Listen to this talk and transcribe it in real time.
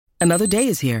Another day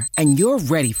is here, and you're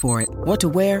ready for it. What to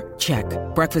wear? Check.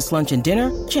 Breakfast, lunch, and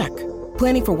dinner? Check.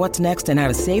 Planning for what's next and how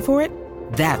to save for it?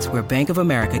 That's where Bank of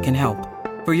America can help.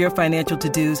 For your financial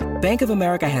to-dos, Bank of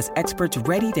America has experts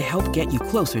ready to help get you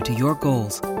closer to your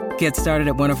goals. Get started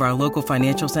at one of our local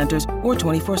financial centers or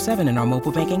 24/7 in our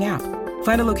mobile banking app.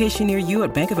 Find a location near you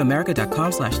at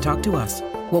bankofamerica.com/talktous.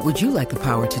 What would you like the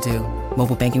power to do?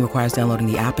 Mobile banking requires downloading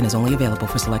the app and is only available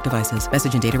for select devices.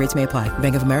 Message and data rates may apply.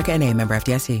 Bank of America N.A., member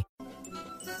FDIC.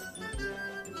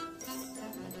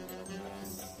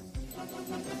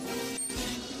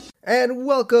 And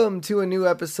welcome to a new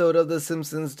episode of The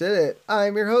Simpsons Did It.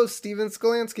 I'm your host, Steven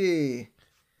Skolansky.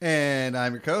 And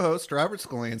I'm your co-host, Robert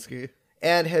Skolansky.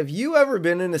 And have you ever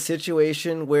been in a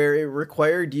situation where it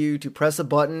required you to press a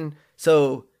button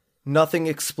so nothing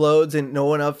explodes and no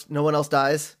one else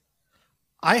dies?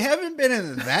 I haven't been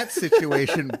in that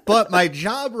situation, but my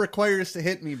job requires to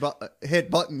hit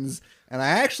buttons, and I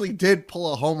actually did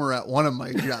pull a Homer at one of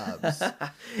my jobs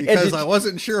because I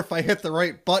wasn't sure if I hit the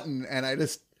right button, and I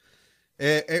just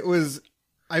it was.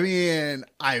 I mean,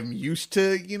 I'm used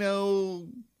to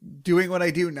doing what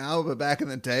I do now, but back in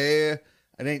the day,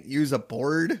 I didn't use a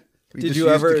board. Did you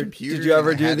ever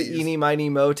do the eeny, miny,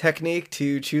 mo technique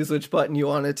to choose which button you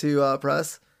wanted to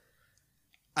press?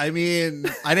 I mean,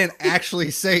 I didn't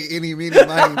actually say eeny, meeny,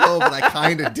 miny, mo, but I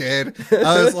kind of did.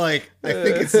 I was like, I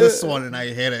think it's this one, and I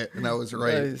hit it, and I was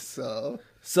right. Nice.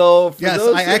 So for yes,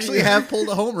 those I actually have pulled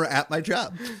a Homer at my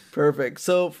job. Perfect.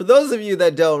 So for those of you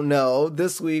that don't know,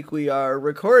 this week we are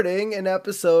recording an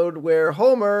episode where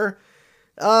Homer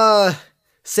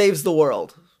saves the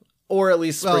world. Or at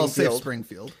least Springfield. Save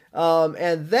Springfield.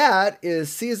 And that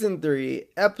is Season 3,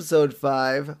 Episode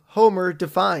 5, Homer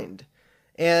Defined.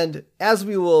 And as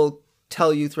we will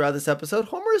tell you throughout this episode,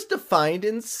 Homer is defined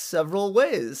in several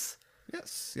ways.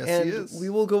 Yes, and he is. We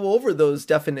will go over those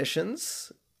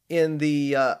definitions in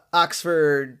the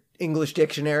Oxford English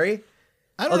Dictionary.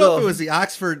 I don't know if it was the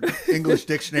Oxford English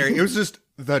Dictionary. It was just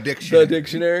the dictionary. The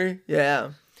dictionary?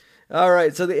 Yeah. All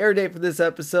right, so the air date for this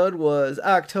episode was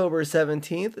October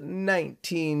 17th,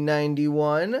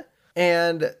 1991.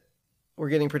 And we're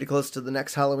getting pretty close to the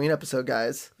next Halloween episode,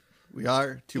 guys. We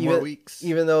are. Two more weeks.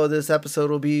 Even though this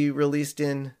episode will be released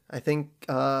in, I think,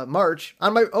 March.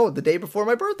 The day before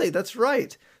my birthday. That's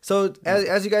right. So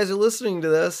as you guys are listening to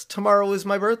this, tomorrow is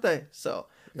my birthday. So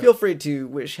feel free to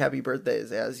wish happy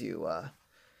birthdays as you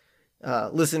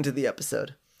listen to the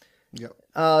episode. Yep.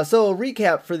 So a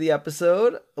recap for the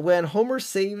episode. When Homer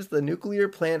saves the nuclear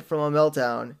plant from a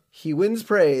meltdown, he wins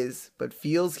praise, but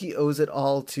feels he owes it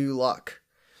all to luck.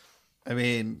 I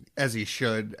mean, as he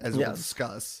should, as we'll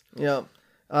discuss. Yeah.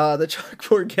 The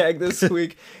chalkboard gag this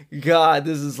week. God,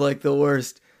 this is like the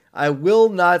worst. I will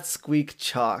not squeak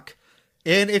chalk.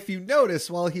 And if you notice,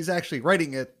 while he's actually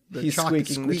writing it, he's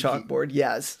squeaking the chalkboard.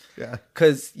 Yes. Yeah.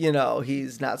 Because,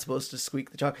 he's not supposed to squeak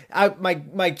the chalk.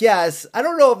 My guess, I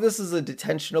don't know if this is a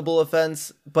detentionable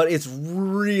offense, but it's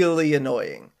really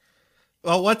annoying.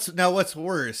 Well, what's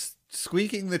worse?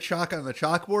 Squeaking the chalk on the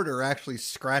chalkboard or actually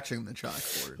scratching the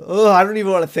chalkboard? Oh, I don't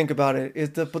even want to think about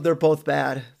it. But they're both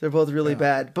bad. They're both really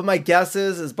bad. But my guess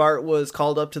is Bart was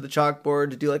called up to the chalkboard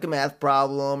to do like a math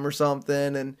problem or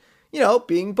something. And,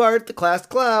 being Bart, the class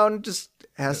clown, just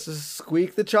has to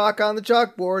squeak the chalk on the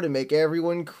chalkboard and make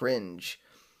everyone cringe.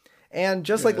 And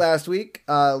just like last week,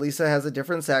 Lisa has a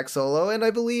different sax solo. And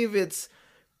I believe it's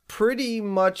pretty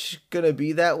much gonna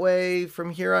be that way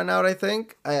from here on out. I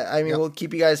think. I mean, we'll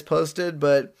keep you guys posted,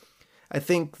 but I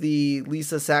think the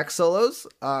Lisa sax solos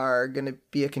are gonna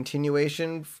be a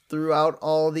continuation throughout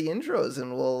all the intros,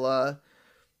 and we'll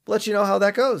let you know how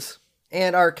that goes.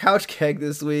 And our couch gag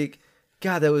this week,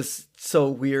 God, that was so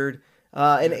weird.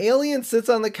 An alien sits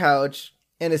on the couch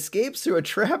and escapes through a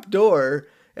trap door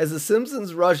as the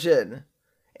Simpsons rush in,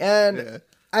 and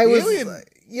I was,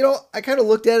 I kind of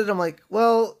looked at it. I'm like,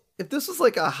 well, if this was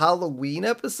like a Halloween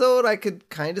episode, I could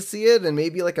kind of see it, and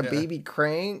maybe like a baby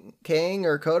Kang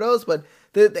or Kodos, but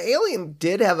the alien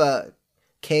did have a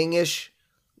Kang-ish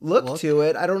look to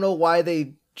it. I don't know why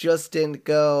they just didn't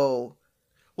go.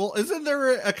 Well, isn't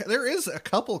there is a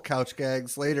couple couch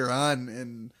gags later on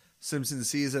in Simpsons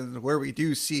season where we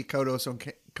do see Kodos and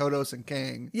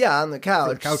Kang. Yeah, on the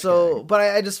couch. But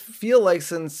I just feel like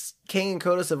since Kang and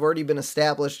Kodos have already been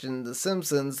established in The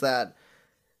Simpsons, that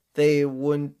they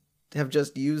wouldn't have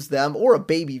just used them or a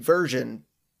baby version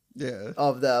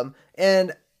of them.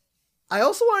 And I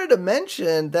also wanted to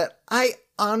mention that I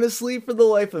honestly, for the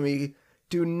life of me,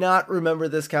 do not remember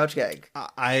this couch gag.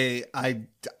 I have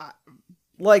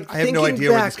no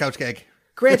idea what this couch gag.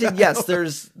 Granted,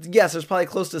 there's probably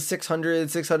close to 600,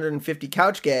 650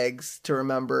 couch gags to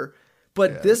remember.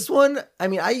 But this one, I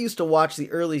mean, I used to watch the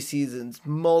early seasons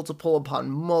multiple upon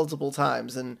multiple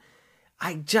times, and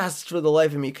I just, for the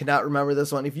life of me, cannot remember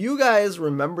this one. If you guys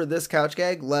remember this couch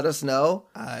gag, let us know.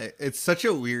 It's such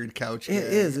a weird couch gag. It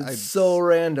is. It's so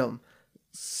random.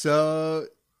 So,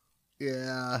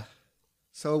 yeah.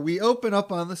 So we open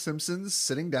up on The Simpsons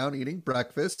sitting down eating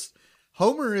breakfast.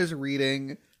 Homer is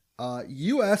reading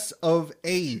US of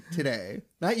A today.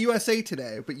 Not USA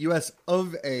Today, but US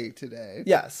of A today.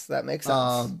 Yes, that makes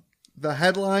sense. The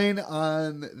headline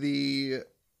on the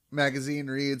magazine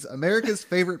reads, America's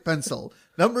favorite pencil.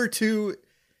 Number 2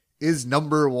 is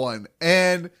number 1.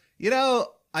 And, you know,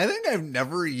 I think I've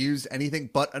never used anything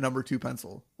but a number 2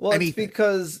 pencil. Well, anything. It's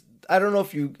because I don't know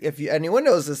if anyone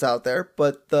knows this out there,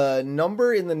 but the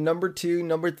number in the number 2,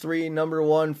 number 3, number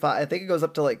 1, 5, I think it goes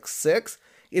up to like 6.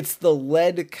 It's the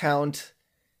lead count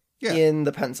in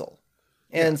the pencil.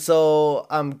 And so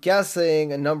I'm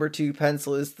guessing a number 2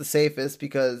 pencil is the safest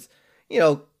because, you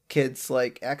know, kids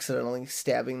like accidentally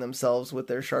stabbing themselves with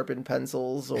their sharpened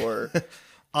pencils or...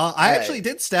 I actually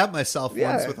did stab myself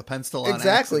once with a pencil on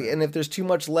Exactly. accident. And if there's too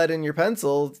much lead in your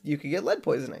pencil, you could get lead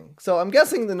poisoning. So I'm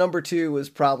guessing the number 2 was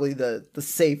probably the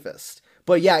safest.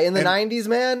 But yeah, in the 90s,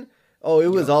 man... Oh,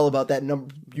 it was all about that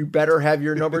number. You better have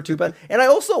your number 2 pen. And I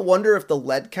also wonder if the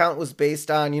lead count was based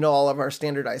on, you know, all of our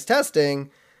standardized testing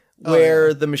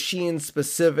where the machine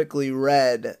specifically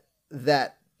read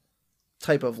that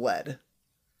type of lead.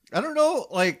 I don't know.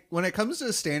 Like when it comes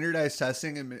to standardized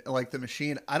testing and like the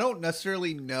machine, I don't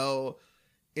necessarily know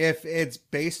if it's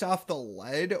based off the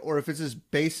lead or if it's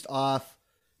just based off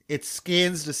it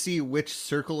scans to see which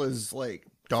circle is like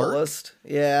dark. Fullest.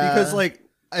 Yeah. Because like,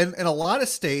 in a lot of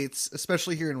states,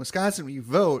 especially here in Wisconsin, when you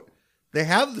vote, they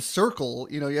have the circle.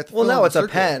 You know, you have to. Well, now it's a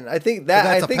pen. I think that.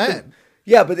 I think pen.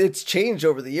 Yeah, but it's changed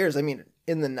over the years. I mean,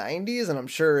 in the 90s, and I'm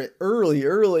sure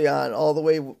early on, all the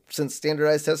way since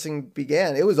standardized testing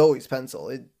began, it was always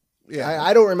pencil.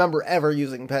 I don't remember ever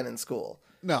using pen in school.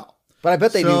 No, but I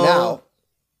bet they do now.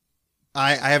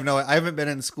 I haven't been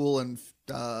in school in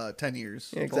 10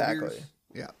 years. Exactly. Years.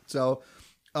 Yeah. So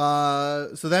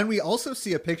then we also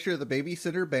see a picture of the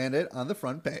babysitter bandit on the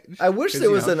front page. I wish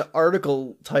there was an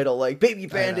article title like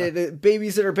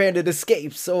Babysitter Bandit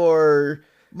escapes or...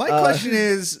 My question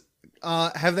is,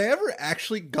 have they ever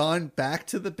actually gone back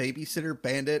to the Babysitter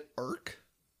Bandit arc?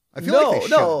 I feel like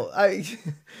they should.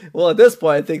 Well, at this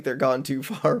point, I think they're gone too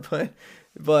far, but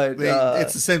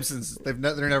it's the Simpsons. They're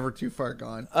never too far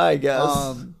gone. I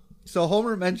guess. So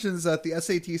Homer mentions that the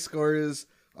SAT scores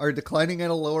are declining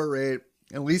at a lower rate.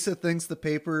 And Lisa thinks the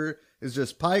paper is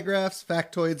just pie graphs,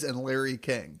 factoids, and Larry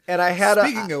King. And I had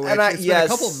Speaking of which, it's been a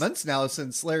couple of months now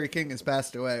since Larry King has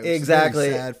passed away.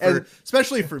 Exactly. Really sad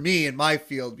especially for me in my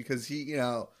field because he's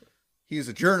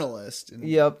a journalist. And,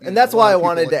 and that's why I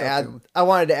wanted to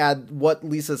add what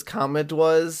Lisa's comment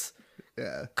was.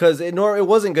 Yeah. Because it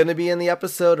wasn't going to be in the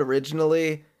episode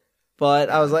originally, but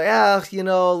I was like,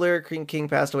 Larry King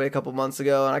passed away a couple months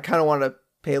ago, and I kind of want to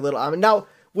pay a little. I mean, now.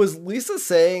 Was Lisa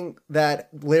saying that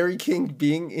Larry King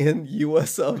being in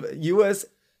USA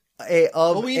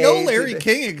Well, we know Larry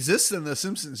King exists in the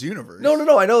Simpsons universe.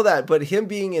 No, I know that, but him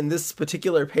being in this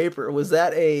particular paper, was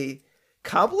that a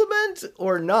compliment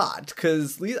or not?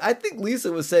 Because I think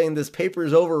Lisa was saying this paper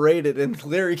is overrated, and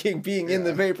Larry King being in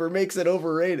the paper makes it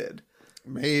overrated.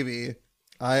 Maybe.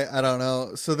 I don't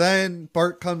know. So then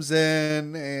Bart comes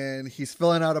in, and he's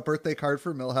filling out a birthday card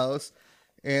for Milhouse.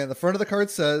 And the front of the card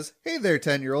says, "Hey there,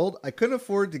 10-year-old. I couldn't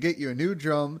afford to get you a new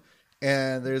drum."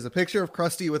 And there's a picture of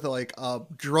Krusty with a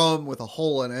drum with a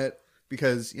hole in it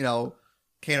because,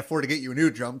 can't afford to get you a new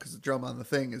drum because the drum on the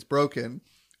thing is broken.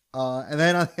 And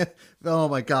then, oh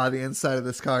my God, the inside of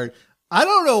this card. I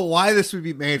don't know why this would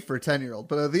be made for a 10-year-old,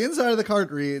 but the inside of the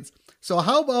card reads, "So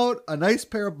how about a nice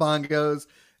pair of bongos?"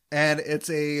 And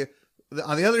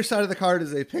on the other side of the card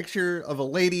is a picture of a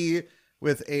lady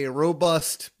with a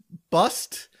robust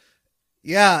bust.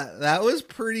 Yeah, that was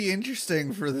pretty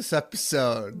interesting for this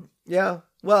episode. Yeah.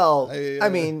 Well, I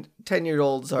mean,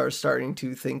 10-year-olds are starting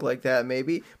to think like that,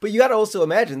 maybe. But you got to also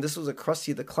imagine this was a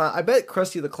Krusty the Clown. I bet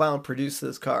Krusty the Clown produced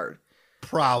this card.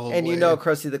 Probably. And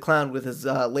Krusty the Clown with his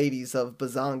ladies of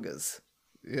bazongas.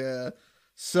 Yeah.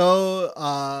 So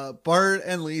Bart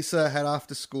and Lisa head off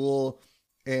to school,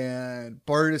 and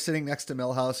Bart is sitting next to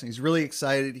Milhouse, and he's really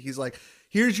excited. He's like,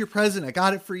 "Here's your present. I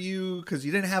got it for you because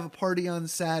you didn't have a party on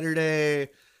Saturday,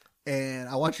 and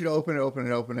I want you to open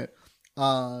it.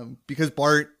 Because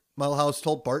Milhouse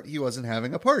told Bart he wasn't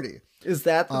having a party. Is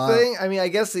that the thing? I mean, I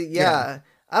guess, yeah.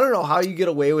 I don't know how you get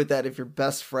away with that if you're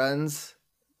best friends.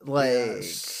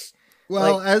 Yes.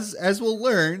 Well, as we'll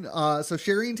learn, so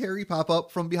Sherry and Terry pop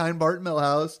up from behind Bart and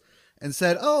Milhouse, and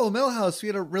said, "Oh, Milhouse, we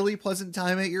had a really pleasant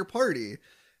time at your party."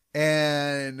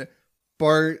 And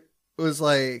Bart was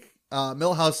like,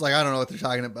 Milhouse, like, I don't know what they're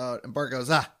talking about. And Bart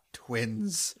goes,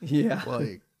 twins. Yeah.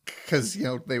 Like, because,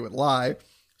 they would lie.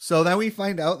 So then we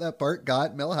find out that Bart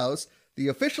got Milhouse the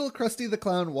official Krusty the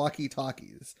Clown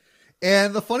walkie-talkies.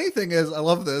 And the funny thing is, I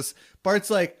love this. Bart's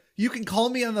like, you can call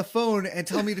me on the phone and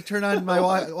tell me to turn on my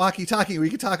walkie-talkie. We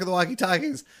can talk on the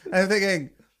walkie-talkies. And I'm thinking,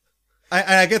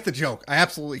 I get the joke. I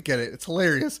absolutely get it. It's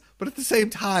hilarious. But at the same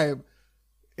time,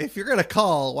 if you're going to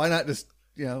call, why not just,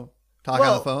 talk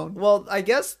on the phone? Well, I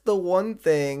guess the one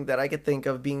thing that I could think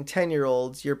of being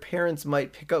 10-year-olds, your parents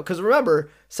might pick up. Because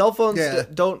remember, cell phones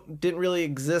didn't really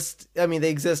exist. I mean, they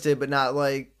existed, but not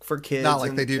like for kids. Not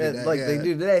like they do today. They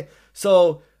do today.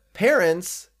 So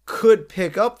parents could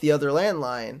pick up the other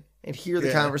landline and hear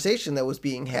the conversation that was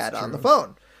being had on the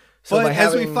phone. So but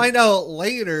as we find out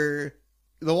later,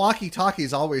 the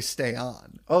walkie-talkies always stay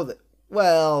on. Oh,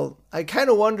 well, I kind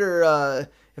of wonder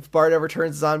if Bart ever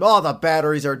turns it on. Oh, the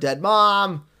batteries are dead.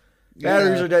 Mom,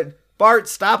 batteries are dead. Bart,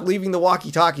 stop leaving the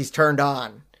walkie-talkies turned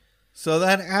on. So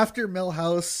then after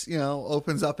Milhouse,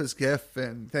 opens up his gift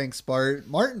and thanks Bart,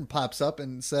 Martin pops up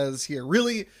and says he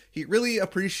really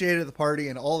appreciated the party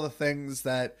and all the things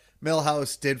that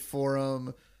Milhouse did for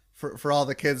him, for all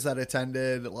the kids that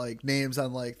attended, like names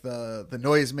on like the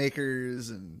noisemakers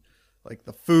and like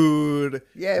the food.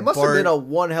 Yeah, it must have been a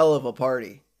one hell of a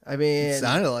party. I mean, it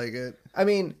sounded like it. I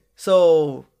mean,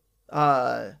 so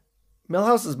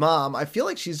Milhouse's mom, I feel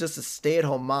like she's just a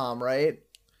stay-at-home mom, right?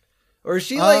 Or is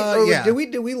she like?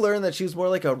 Did we learn that she was more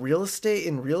like a real estate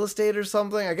or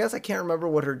something? I guess I can't remember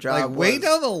what her job was. Way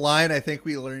down the line, I think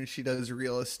we learned she does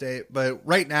real estate, but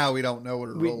right now we don't know what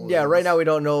her role is. Yeah, right now we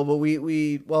don't know, but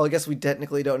well, I guess we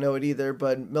technically don't know it either.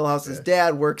 But Milhouse's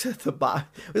dad works at the box.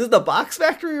 Is it the box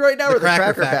factory right now, or the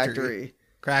cracker factory?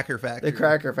 Cracker factory. The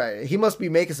cracker factory. He must be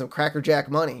making some Cracker Jack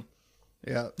money.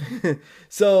 Yeah.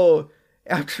 So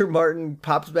after Martin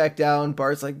pops back down,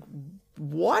 Bart's like,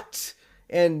 "What?"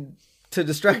 And to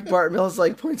distract Bart, Milhouse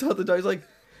like points out the dog. He's like,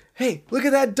 "Hey, look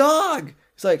at that dog."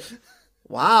 He's like,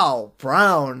 "Wow,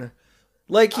 brown."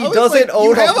 Like he doesn't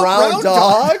own a brown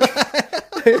dog.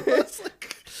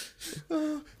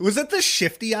 Was it the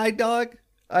shifty-eyed dog?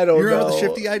 I don't know. You remember the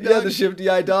shifty-eyed dog? Yeah, the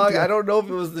shifty-eyed dog. I don't know if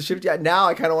it was the shifty-eyed. Now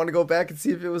I kind of want to go back and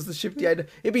see if it was the shifty-eyed.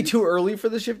 It'd be too early for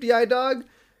the shifty-eyed dog.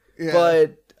 Yeah.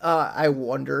 But I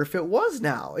wonder if it was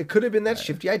now. It could have been that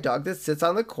shifty-eyed dog that sits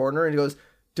on the corner and goes,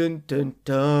 dun, dun,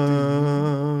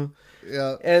 dun.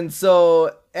 Yeah. And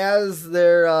so as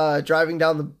they're driving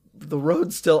down the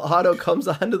road still, Otto comes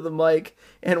onto the mic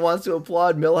and wants to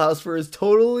applaud Milhouse for his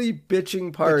totally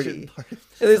bitching party.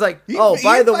 And he's like,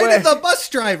 by the way, the bus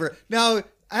driver. Now,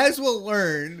 as we'll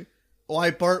learn why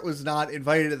Bart was not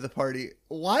invited to the party,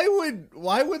 why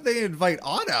would they invite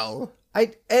Otto?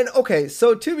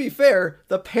 So to be fair,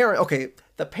 the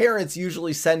parents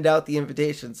usually send out the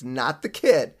invitations, not the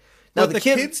kid. Now the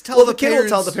kid will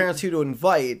tell the parents who to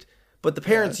invite, but the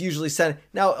parents usually send.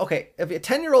 Now, okay, if a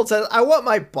 10-year-old says, "I want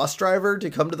my bus driver to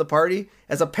come to the party,"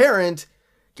 as a parent,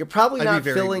 you're probably not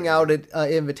filling out an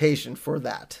invitation for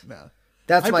that. No.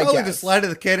 That's my guess. I'd probably just lie to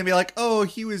the kid and be like, "Oh,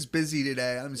 he was busy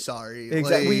today. I'm sorry."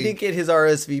 Exactly. We didn't get his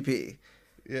RSVP.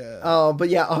 Yeah. But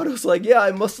yeah, Otto's like, "Yeah,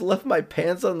 I must have left my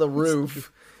pants on the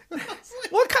roof."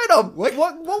 What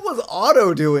was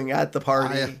Otto doing at the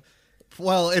party?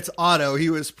 Well, it's Otto. He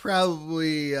was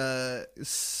probably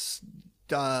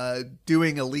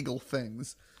doing illegal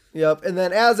things. Yep. And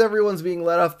then as everyone's being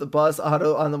let off the bus,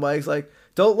 Otto on the mic's like,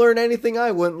 "Don't learn anything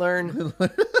I wouldn't learn."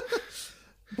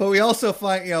 But we also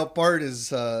find, Bart is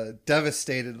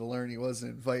devastated to learn he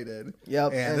wasn't invited.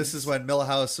 Yep. And this is when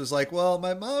Milhouse was like, "Well,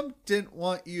 my mom didn't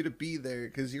want you to be there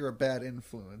because you're a bad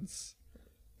influence."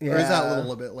 Yeah. Or is that a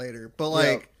little bit later? But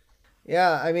like...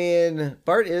 Yeah, I mean,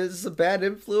 Bart is a bad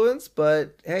influence,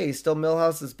 but hey, he's still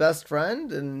Milhouse's best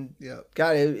friend, and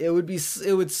God, it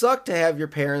would suck to have your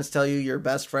parents tell you your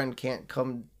best friend can't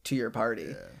come to your party.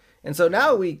 Yeah. And so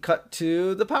now we cut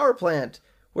to the power plant,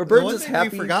 where Burns is happy.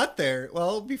 We forgot there.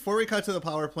 Well, before we cut to the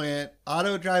power plant,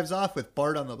 Otto drives off with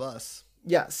Bart on the bus.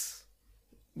 Yes.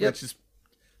 Yep. Which is,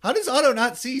 how does Otto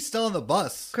not see he's still on the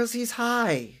bus? Because he's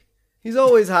high. He's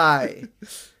always high.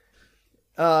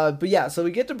 But yeah, so we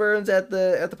get to Burns at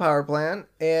the power plant,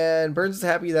 and Burns is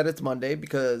happy that it's Monday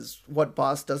because what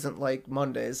boss doesn't like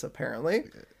Mondays, apparently.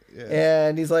 Yeah.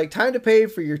 And he's like, "Time to pay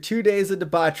for your 2 days of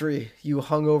debauchery, you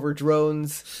hungover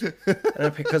drones."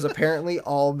 Because apparently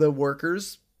all the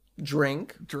workers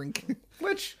drink.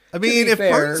 Which, I mean, if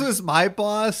Burns was my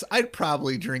boss, I'd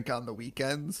probably drink on the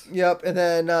weekends. Yep. And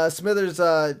then Smithers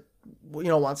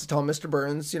wants to tell Mr.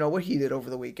 Burns, what he did over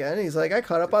the weekend. He's like, I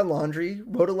caught up on laundry,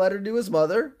 wrote a letter to his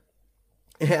mother.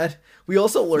 And we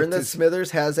also learned that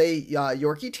Smithers has a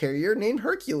Yorkie Terrier named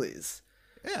Hercules.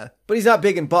 Yeah. But he's not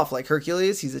big and buff like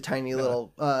Hercules. He's a tiny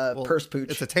little purse pooch.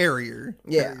 It's a terrier.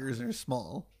 Yeah. Terriers are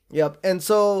small. Yep. And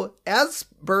so as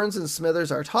Burns and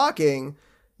Smithers are talking,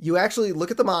 you actually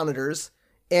look at the monitors,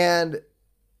 and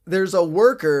there's a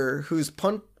worker who's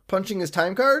punching his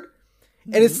time card,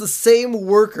 and it's the same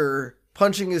worker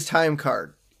punching his time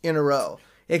card in a row.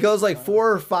 It goes like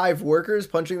 4 or 5 workers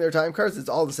punching their time cards. It's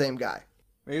all the same guy.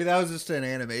 Maybe that was just an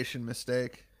animation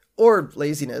mistake. Or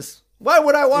laziness. Why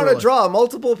would I want to draw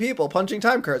multiple people punching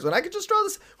time cards when I could just draw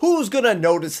this? Who's going to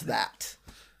notice that?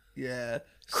 Yeah.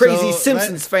 Crazy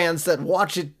Simpsons fans that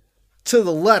watch it to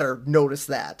the letter notice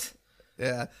that.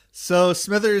 Yeah. So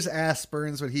Smithers asked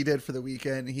Burns what he did for the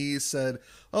weekend. He said,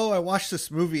 I watched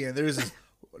this movie and there's this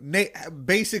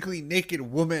basically naked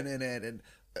woman in it.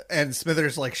 And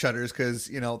Smithers shudders because,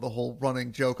 the whole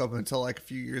running joke up until a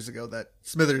few years ago that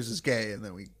Smithers is gay. And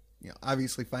then we,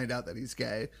 obviously find out that he's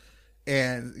gay.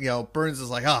 And, Burns is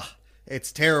like,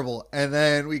 it's terrible. And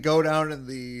then we go down in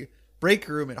the break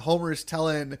room and Homer's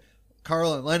telling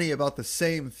Carl and Lenny about the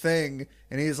same thing.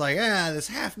 And he's like, this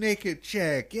half naked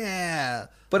chick. Yeah.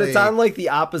 But it's on the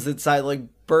opposite side.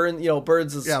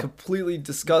 Burns is completely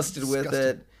disgusted with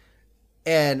it.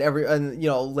 And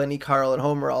Lenny, Carl, and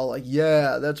Homer are all like,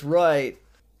 yeah, that's right.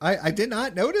 I did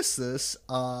not notice this.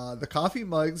 The coffee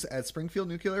mugs at Springfield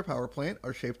Nuclear Power Plant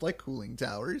are shaped like cooling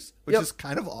towers, which is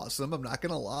kind of awesome. I'm not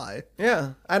going to lie.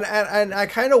 Yeah. And I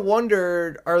kind of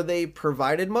wondered, are they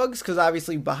provided mugs? Because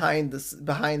obviously behind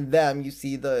them, you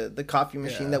see the coffee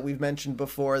machine that we've mentioned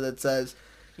before that says,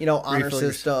 honor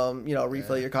system,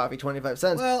 refill your coffee 25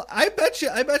 cents. Well, I bet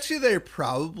you they're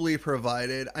probably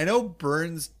provided. I know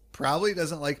Burns probably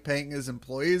doesn't like paying his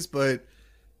employees, but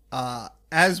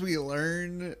as we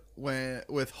learn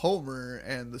with Homer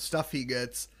and the stuff he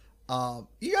gets,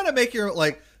 you got to make your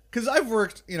because I've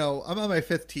worked, I'm on my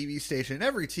 5th TV station.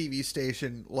 Every TV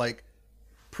station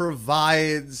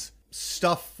provides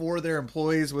stuff for their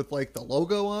employees with the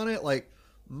logo on it.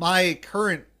 My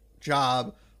current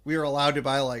job, we were allowed to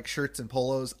buy shirts and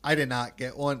polos. I did not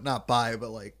get one, not buy,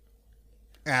 but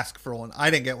ask for one. I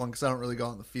didn't get one because I don't really go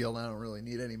on the field. I don't really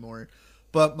need any more.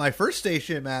 But my first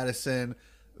station in Madison,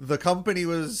 the company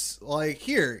was like,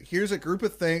 here's a group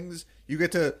of things you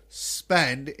get to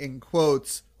spend, in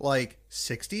quotes,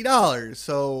 $60.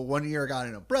 So one year I got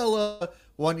an umbrella,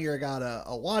 one year I got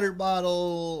a water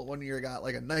bottle, one year I got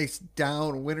a nice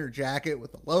down winter jacket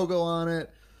with a logo on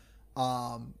it.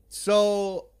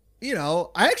 So,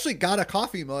 I actually got a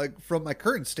coffee mug from my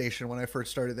current station when I first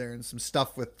started there and some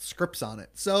stuff with scripts on it.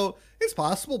 So it's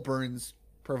possible Burns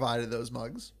provided those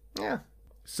mugs. Yeah.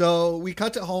 So we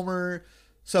cut to Homer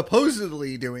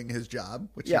supposedly doing his job,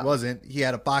 which he wasn't. He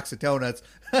had a box of donuts.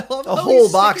 A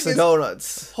whole box of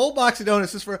donuts. Whole box of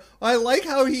donuts is for. I like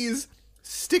how he's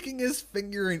sticking his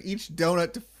finger in each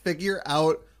donut to figure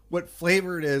out what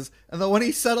flavor it is, and then when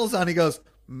he settles on, he goes,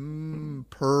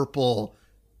 purple.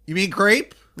 You mean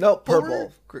grape? No,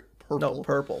 purple. Purple. No,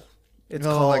 purple. It's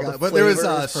called. My God. But there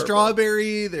was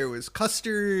strawberry. There was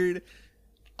custard.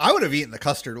 I would have eaten the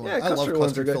custard one. Yeah, I love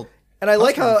custard filled. And I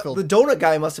like how the donut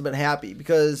guy must have been happy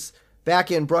because back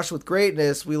in Brush with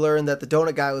Greatness, we learned that the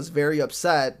donut guy was very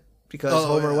upset because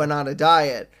Homer went on a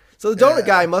diet. So the donut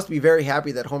guy must be very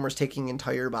happy that Homer's taking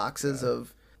entire boxes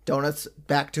of donuts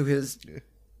back to his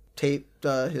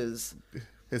his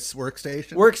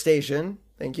workstation. Workstation,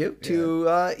 thank you,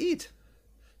 to eat.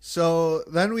 So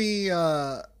then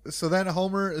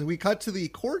Homer, we cut to the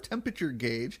core temperature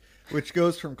gauge, which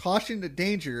goes from caution to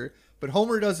danger. But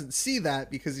Homer doesn't see that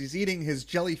because he's eating his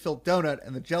jelly-filled donut,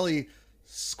 and the jelly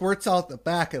squirts out the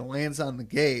back and lands on the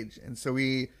gauge. And so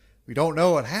we don't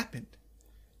know what happened.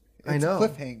 It's a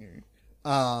cliffhanger.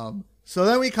 So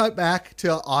then we cut back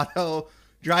to Otto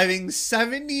driving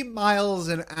 70 miles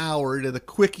an hour to the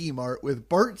Quickie Mart with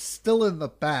Bart still in the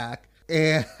back.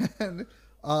 And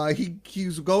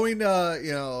he's going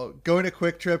to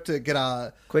Quick Trip to get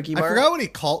a Quickie Mart. I forgot what he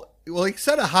called. Well, he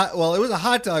said it was a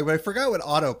hot dog, but I forgot what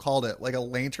Otto called it, a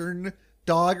lantern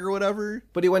dog or whatever.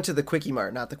 But he went to the Quickie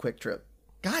Mart, not the Quick Trip.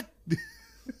 God,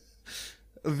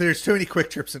 there's too many Quick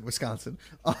Trips in Wisconsin.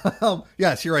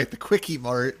 Yes, you're right, the Quickie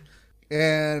Mart.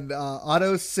 And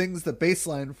Otto sings the bass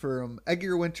line from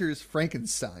Edgar Winter's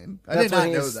Frankenstein. I did not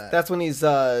know that. That's when he's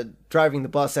driving the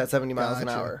bus at 70 miles an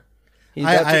hour.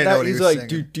 I didn't know what he was like,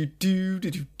 singing.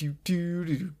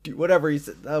 do, whatever he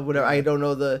said. Whatever. I don't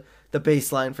know the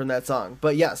bass line from that song.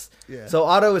 But yes. Yeah. So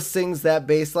Otto sings that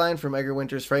bass line from Edgar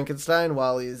Winter's Frankenstein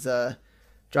while he's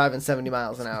driving 70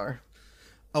 miles an hour.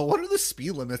 Oh, what are the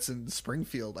speed limits in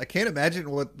Springfield? I can't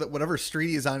imagine whatever street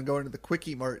he's on going to the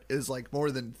Quickie Mart is like more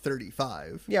than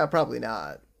 35. Yeah, probably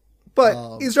not.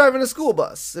 But he's driving a school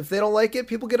bus. If they don't like it,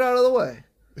 people get out of the way.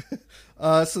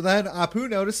 So then Apu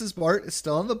notices Bart is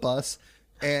still on the bus.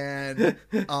 And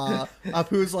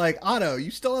Apu's like, Otto,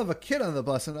 you still have a kid on the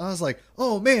bus. And I was like,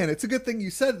 oh, man, it's a good thing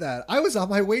you said that. I was on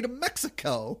my way to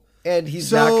Mexico. And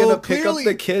he's not going to pick up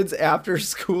the kids after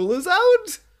school is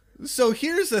out? So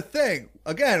here's the thing.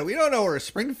 Again, we don't know where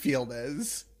Springfield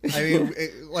is. I mean,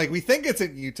 we think it's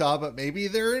in Utah, but maybe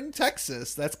they're in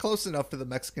Texas. That's close enough to the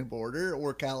Mexican border,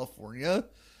 or California.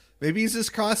 Maybe he's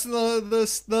just crossing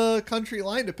the country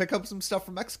line to pick up some stuff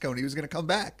from Mexico, and he was going to come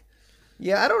back.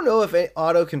 Yeah, I don't know if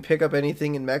Otto can pick up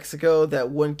anything in Mexico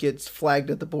that wouldn't get flagged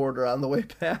at the border on the way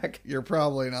back. You're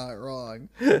probably not wrong.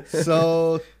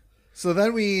 So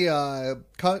then we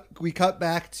cut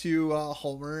back to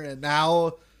Homer, and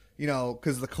now,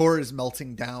 because the core is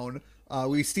melting down,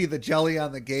 we see the jelly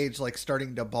on the gauge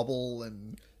starting to bubble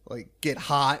and get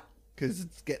hot because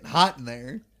it's getting hot in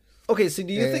there. Okay, so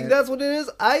do you think that's what it is?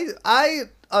 I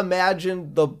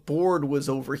imagined the board was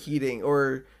overheating,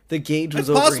 or the gauge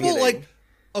was overheating. Possible,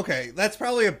 okay, that's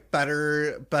probably a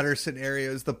better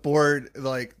scenario. Is the board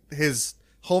his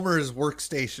Homer's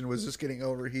workstation was just getting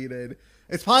overheated?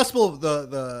 It's possible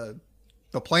the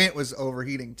plant was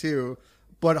overheating too,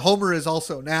 but Homer is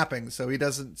also napping, so he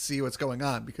doesn't see what's going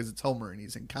on because it's Homer and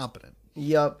he's incompetent.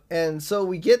 Yep, and so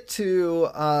we get to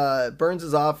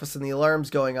Burns' office and the alarm's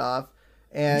going off.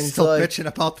 And he's still bitching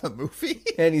about the movie?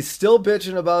 And he's still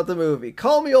bitching about the movie.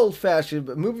 Call me old-fashioned,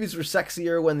 but movies were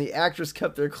sexier when the actors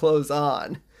kept their clothes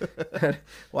on.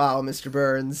 Wow, Mr.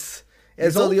 Burns.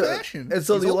 And so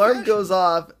the alarm goes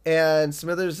off, and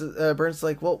Smithers, Burns is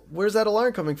like, well, where's that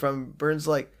alarm coming from? Burns is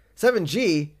like,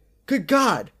 7G? Good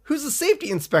God, who's the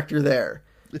safety inspector there?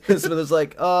 And Smithers is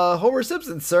like, Homer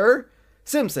Simpson, sir.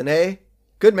 Simpson, eh?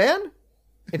 Good man?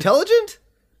 Intelligent?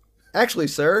 Actually,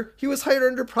 sir, he was hired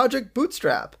under Project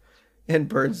Bootstrap. And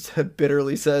Burns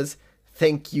bitterly says,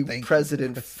 Thank you,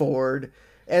 President Ford.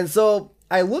 And so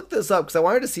I looked this up because I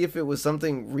wanted to see if it was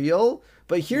something real.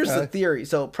 But here's the theory.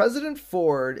 So President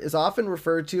Ford is often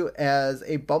referred to as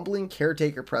a bumbling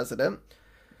caretaker president.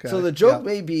 Okay. So the joke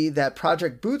may be that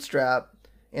Project Bootstrap,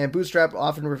 and bootstrap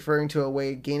often referring to a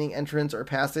way gaining entrance or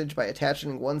passage by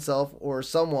attaching oneself or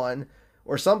someone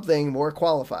or something more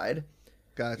qualified.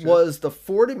 Gotcha. Was the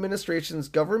Ford administration's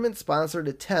government-sponsored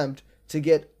attempt to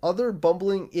get other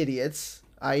bumbling idiots,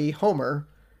 i.e. Homer,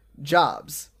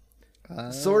 jobs.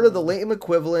 Sort of the lame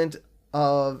equivalent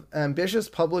of ambitious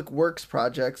public works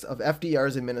projects of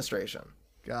FDR's administration.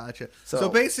 Gotcha. So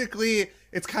basically,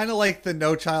 it's kind of like the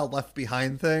No Child Left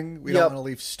Behind thing. We don't want to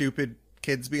leave stupid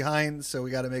kids behind, so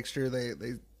we got to make sure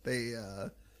they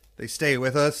stay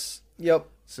with us. Yep.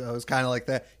 So it's kind of like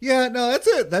that. Yeah, no, that's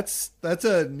it. That's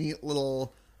a neat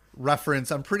little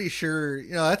reference. I'm pretty sure,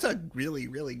 that's a really,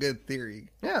 really good theory.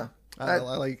 Yeah. I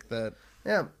like that.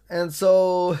 Yeah. And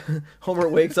so Homer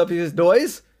wakes up, he hears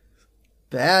noise.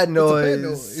 Bad noise. It's a bad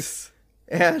noise.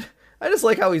 And I just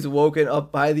like how he's woken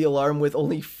up by the alarm with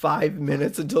only 5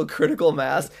 minutes until critical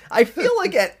mass. I feel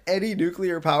like at any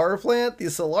nuclear power plant,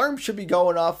 this alarm should be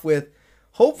going off with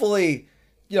hopefully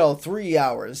 3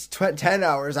 hours, 10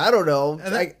 hours. I don't know.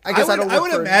 I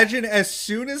would imagine as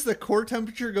soon as the core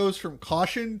temperature goes from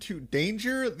caution to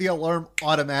danger, the alarm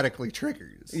automatically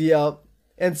triggers. Yep.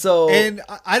 And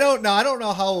I don't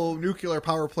know how nuclear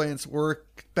power plants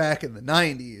work back in the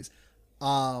 90s.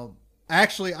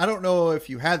 Actually, I don't know if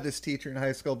you had this teacher in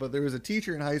high school, but there was a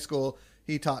teacher in high school.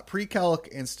 He taught pre-calc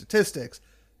and statistics.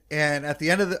 And at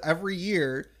the end of every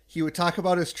year, he would talk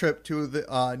about his trip to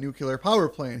the nuclear power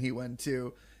plant he went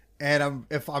to. And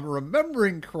if I'm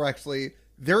remembering correctly,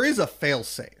 there is a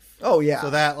fail-safe. Oh, yeah. So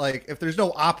that, if there's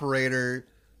no operator,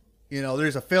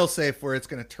 there's a fail-safe where it's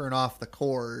going to turn off the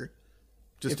core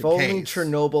just if in case. If only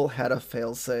Chernobyl had a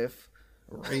fail-safe.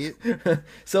 Right?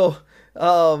 So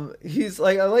he's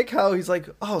like, I like how he's like,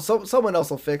 oh, someone else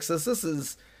will fix this. This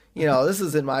is... this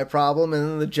isn't my problem. And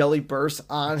then the jelly bursts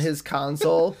on his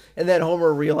console. And then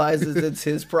Homer realizes it's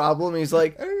his problem. He's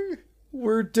like,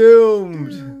 we're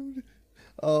doomed.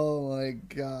 Oh, my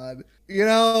God.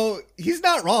 He's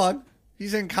not wrong.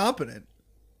 He's incompetent.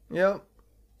 Yep.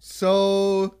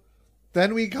 So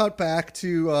then we cut back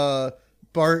to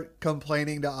Bart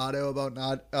complaining to Otto about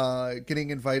not getting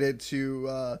invited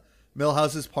to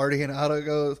Milhouse's party, and Otto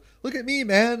goes, look at me,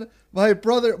 man. My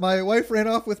wife ran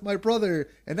off with my brother,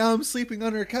 and now I'm sleeping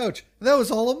on her couch. And that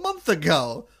was all a month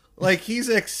ago. He's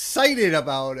excited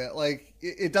about it.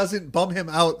 It doesn't bum him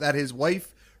out that his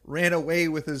wife ran away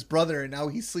with his brother, and now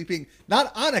he's sleeping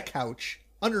not on a couch,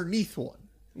 underneath one.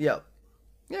 Yep.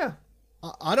 Yeah.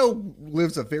 Otto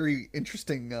lives a very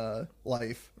interesting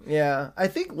life. Yeah. I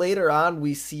think later on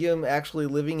we see him actually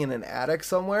living in an attic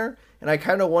somewhere, and I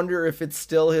kind of wonder if it's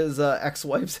still his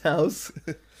ex-wife's house.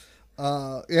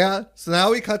 Yeah. So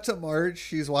now we cut to Marge.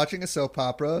 She's watching a soap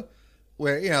opera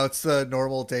where, it's the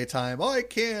normal daytime. Oh, I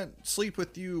can't sleep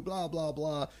with you, blah, blah,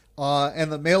 blah.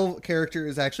 And the male character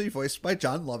is actually voiced by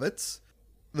John Lovitz.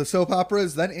 The soap opera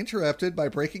is then interrupted by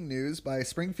breaking news by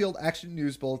Springfield Action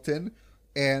News Bulletin.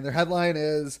 And their headline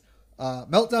is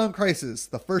Meltdown Crisis,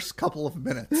 the first couple of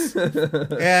minutes.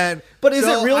 But is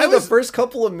it really the first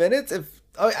couple of minutes?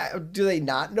 Do they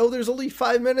not know there's only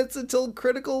 5 minutes until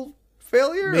critical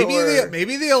failure?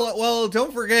 Well,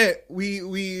 don't forget,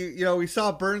 we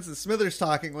saw Burns and Smithers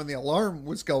talking when the alarm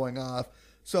was going off.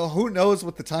 So who knows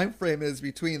what the time frame is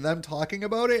between them talking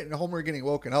about it and Homer getting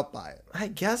woken up by it. I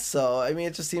guess so. I mean,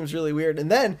 it just seems really weird.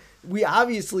 And then we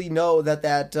obviously know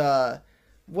that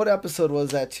what episode was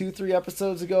that? 2-3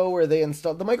 episodes ago where they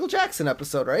installed the Michael Jackson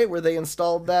episode, right? Where they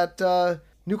installed that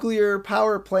nuclear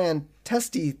power plant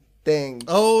testy thing.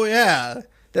 Oh, yeah.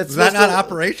 Is that not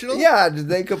operational? Yeah. Did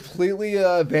they completely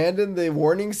abandon the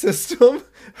warning system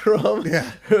from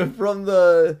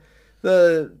the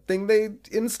thing they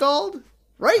installed?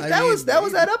 Right? That was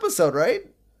that episode, right?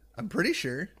 I'm pretty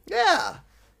sure. Yeah.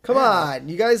 Come on,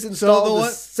 you guys installed the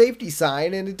safety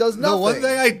sign and it does nothing.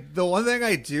 The one thing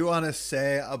I do want to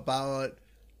say about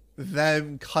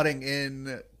them cutting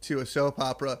in to a soap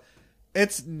opera,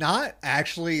 it's not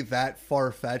actually that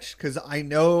far-fetched, because I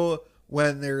know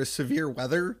when there's severe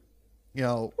weather,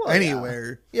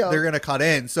 anywhere, they're going to cut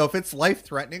in. So if it's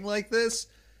life-threatening like this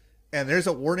and there's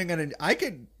a warning, and I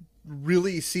could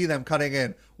really see them cutting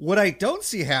in. What I don't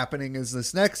see happening is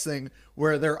this next thing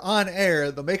where they're on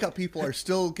air. The makeup people are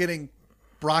still getting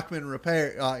Brockman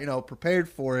prepared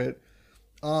for it.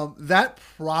 That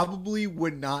probably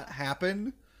would not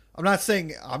happen. I'm not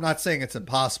saying it's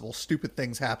impossible. Stupid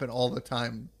things happen all the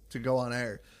time to go on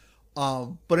air.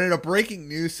 But in a breaking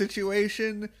news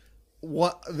situation,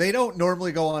 they don't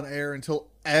normally go on air until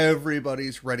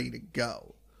everybody's ready to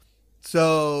go.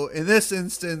 So in this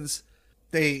instance,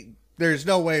 there's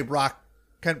no way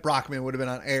Kent Brockman would have been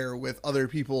on air with other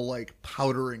people like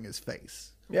powdering his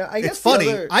face. Yeah, I guess it's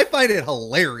funny. I find it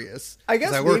hilarious. I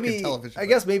work in television. I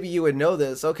guess maybe you would know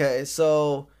this. Okay,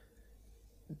 so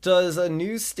does a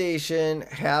news station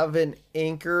have an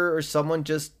anchor or someone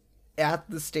just at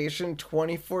the station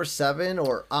 24/7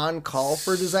 or on call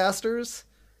for disasters?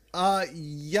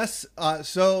 Yes.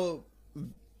 So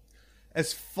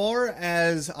as far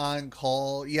as on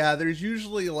call, yeah, there's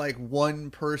usually like one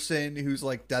person who's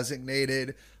like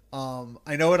designated.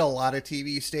 I know at a lot of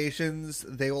TV stations,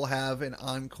 they will have an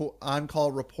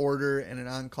on-call reporter and an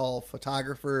on-call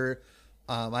photographer.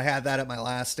 I had that at my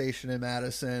last station in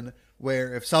Madison,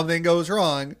 where if something goes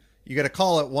wrong, you get a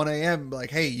call at 1 a.m.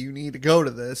 like, hey, you need to go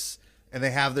to this. And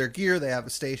they have their gear. They have a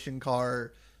station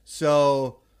car.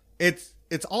 So it's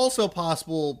also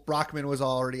possible Brockman was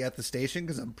already at the station,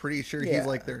 because I'm pretty sure he's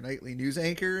like their nightly news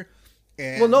anchor.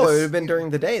 And well, no, it would have been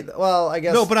during the day. Well, I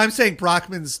guess. No, but I'm saying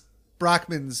Brockman's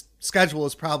schedule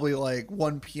is probably like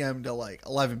 1 p.m. to like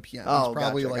 11 p.m. Oh, it's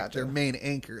probably gotcha. Their main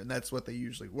anchor, and that's what they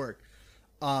usually work.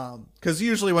 Because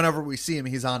usually whenever we see him,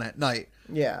 he's on at night.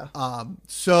 Yeah.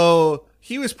 So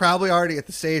he was probably already at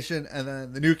the station, and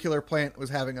then the nuclear plant was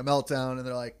having a meltdown, and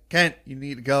they're like, Kent, you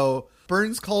need to go.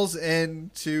 Burns calls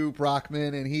in to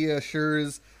Brockman, and he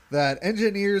assures that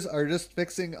engineers are just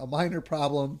fixing a minor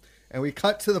problem. And we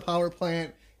cut to the power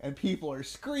plant, and people are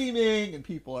screaming, and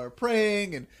people are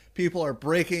praying, and people are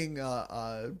breaking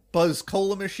a Buzz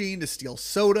Cola machine to steal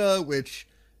soda, which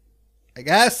I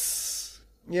guess.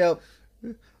 Yep.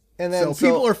 And then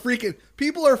people are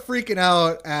freaking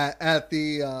out at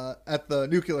the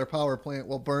nuclear power plant,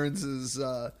 while Burns is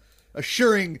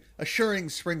assuring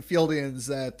Springfieldians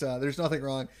that there's nothing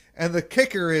wrong. And the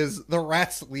kicker is the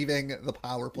rats leaving the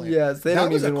power plant. Yes, they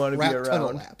don't even want to be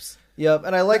around. Lapse. Yep,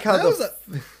 and I like how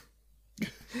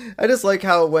I just like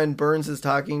how when Burns is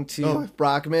talking to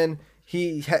Brockman,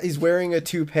 he's wearing a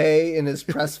toupee in his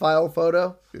press file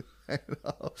photo. I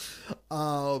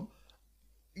know.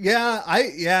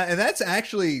 And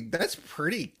that's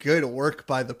pretty good work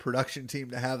by the production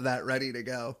team to have that ready to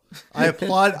go. I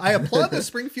applaud the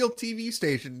Springfield TV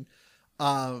station,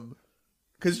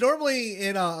 because normally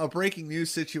in a breaking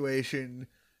news situation,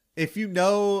 if you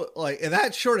know, like in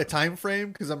that short a time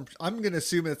frame, because I'm gonna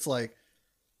assume it's like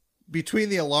between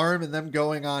the alarm and them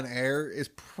going on air is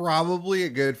probably a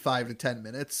good 5 to 10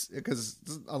 minutes, because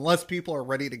unless people are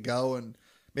ready to go, and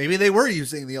maybe they were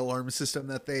using the alarm system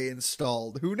that they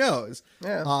installed. Who knows?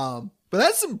 Yeah. But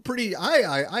that's some pretty.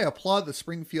 I applaud the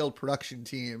Springfield production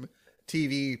team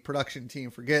TV production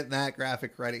team for getting that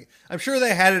graphic ready. I'm sure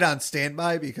they had it on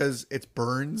standby because it's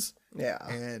Burns. Yeah.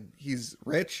 And he's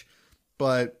rich,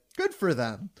 but good for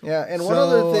them. Yeah. And one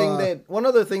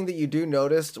other thing that you do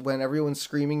notice when everyone's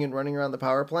screaming and running around the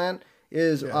power plant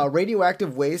is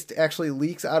radioactive waste actually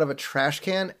leaks out of a trash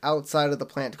can outside of the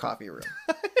plant coffee room.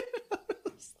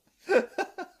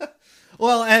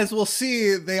 Well, as we'll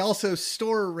see, they also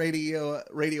store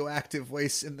radioactive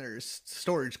waste in their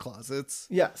storage closets.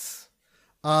 Yes.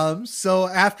 So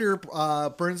after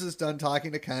Burns is done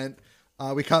talking to Kent,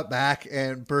 we cut back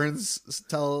and Burns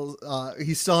tells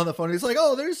he's still on the phone. He's like,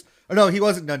 he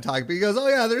wasn't done talking, but he goes,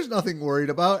 there's nothing worried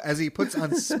about, as he puts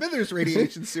on Smithers'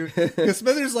 radiation suit. Because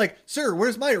Smithers like, sir,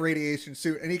 where's my radiation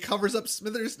suit? And he covers up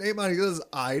Smithers' name on it. He goes,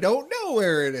 I don't know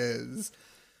where it is.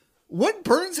 Wouldn't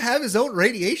Burns have his own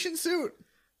radiation suit?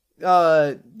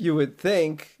 You would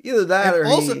think either that or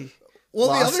also, he well,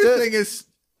 lost the other it. thing is,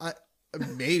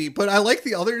 maybe, but I like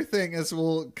the other thing, as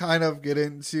we'll kind of get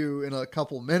into in a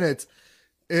couple minutes,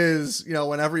 is,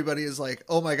 when everybody is like,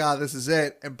 oh my God, this is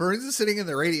it. And Burns is sitting in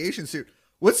the radiation suit.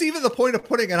 What's even the point of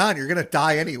putting it on? You're going to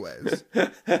die anyways.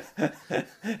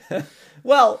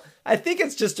 Well, I think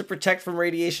it's just to protect from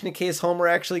radiation in case Homer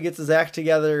actually gets his act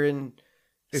together and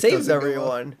saves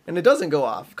everyone. And it doesn't go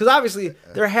off. Because obviously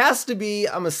there has to be,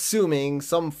 I'm assuming,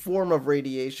 some form of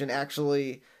radiation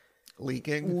actually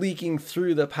leaking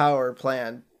through the power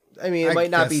plant. I mean, it might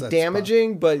not be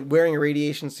damaging, but wearing a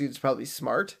radiation suit is probably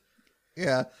smart.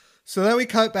 Yeah. So then we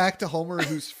cut back to Homer,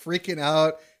 who's freaking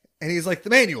out, and he's like, the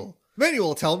manual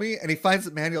will tell me. And he finds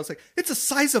the manual. It's like, it's the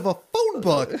size of a phone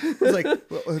book. He's like,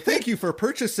 well, thank you for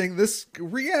purchasing this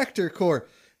reactor core.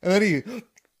 And then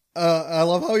I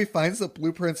love how he finds the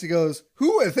blueprints. He goes,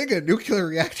 who would think a nuclear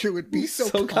reactor would be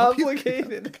so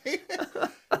complicated?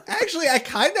 Actually, I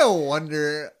kind of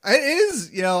wonder. It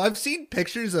is, I've seen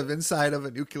pictures of inside of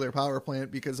a nuclear power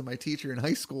plant because of my teacher in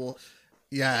high school.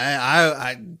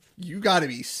 Yeah, you got to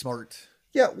be smart.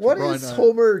 Yeah, what is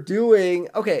Homer doing?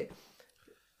 Okay,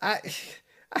 I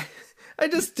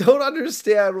just don't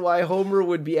understand why Homer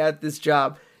would be at this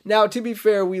job. Now, to be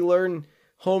fair, we learn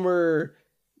Homer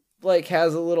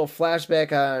has a little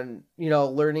flashback on,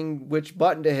 learning which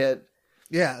button to hit.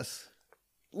 Yes.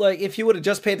 If he would have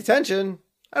just paid attention,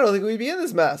 I don't think we'd be in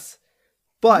this mess.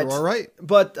 But you're all right.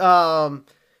 But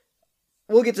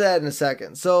we'll get to that in a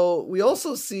second. So we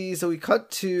also see, we cut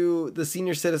to the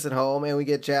senior citizen home and we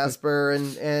get Jasper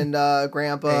and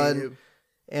Grandpa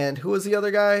and who was the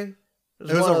other guy?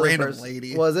 It was a random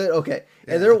lady. Was it? Okay.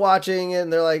 Yeah. And they're watching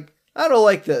and they're like, I don't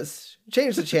like this.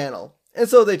 Change the channel. And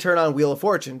so they turn on Wheel of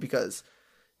Fortune because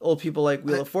old people like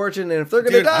Wheel of Fortune. And if they're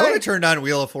going to die... I would have turned on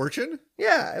Wheel of Fortune.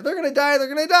 Yeah. If they're going to die,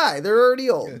 they're going to die. They're already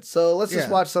old. Yeah. So let's just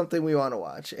watch something we want to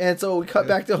watch. And so we cut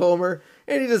back to Homer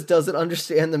and he just doesn't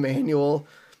understand the manual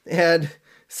and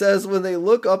says when they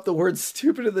look up the word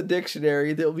stupid in the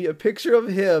dictionary, there'll be a picture of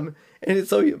him. And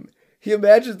so he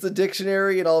imagines the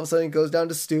dictionary and all of a sudden it goes down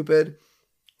to stupid.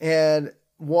 And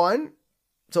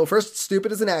so first,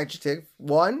 stupid is an adjective.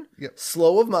 1,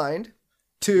 slow of mind.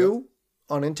 2,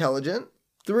 unintelligent.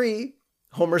 3,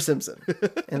 Homer Simpson.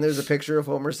 And there's a picture of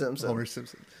Homer Simpson. Homer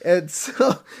Simpson. And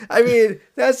so, I mean,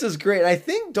 that's just great. I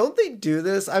think, don't they do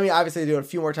this? I mean, obviously they do it a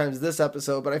few more times this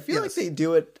episode, but I feel like they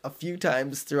do it a few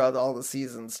times throughout all the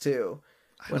seasons too.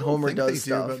 When Homer does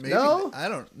stuff. But maybe, no? I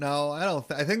don't know.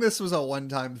 I think this was a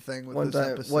one-time thing with this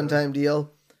episode. One-time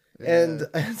deal. Yeah.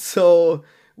 And so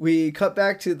we cut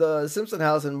back to the Simpson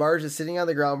house and Marge is sitting on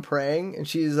the ground praying and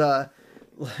she's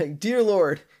like, Dear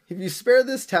Lord, if you spare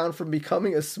this town from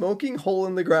becoming a smoking hole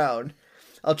in the ground,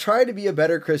 I'll try to be a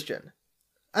better Christian.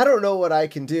 I don't know what I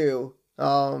can do.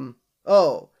 The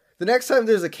next time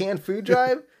there's a canned food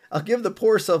drive, I'll give the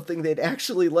poor something they'd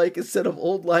actually like instead of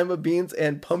old lima beans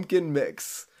and pumpkin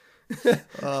mix.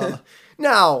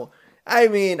 Now, I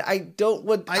mean,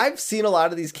 I've seen a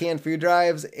lot of these canned food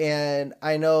drives and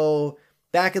I know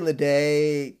back in the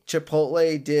day,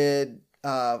 Chipotle did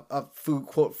a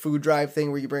food drive thing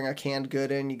where you bring a canned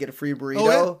good in, you get a free burrito.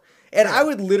 Oh, yeah. And I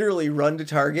would literally run to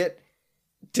Target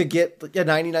to get a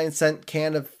 99-cent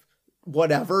can of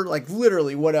whatever,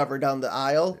 literally whatever down the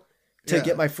aisle to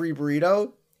get my free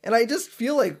burrito. And I just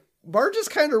feel like Marge is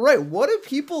kind of right. What do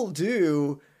people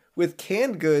do with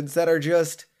canned goods that are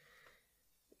just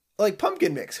like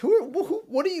pumpkin mix?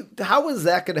 How is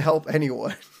that going to help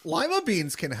anyone? Lima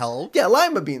beans can help. Yeah,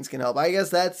 lima beans can help. I guess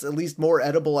that's at least more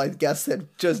edible, I guess, than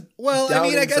just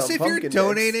I guess if you're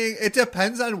donating, mix. It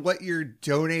depends on what you're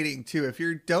donating to. If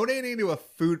you're donating to a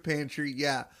food pantry,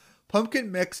 yeah.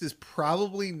 pumpkin mix is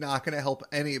probably not going to help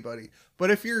anybody. But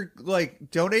if you're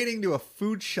like donating to a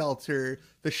food shelter,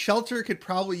 the shelter could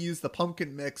probably use the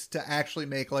pumpkin mix to actually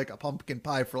make like a pumpkin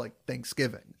pie for like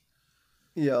Thanksgiving.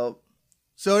 Yep.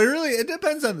 So it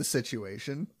depends on the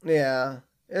situation. Yeah.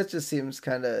 It just seems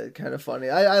kind of funny.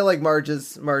 I like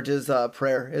Marge's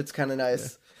prayer. It's kind of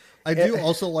nice. Yeah. I do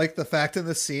also like the fact in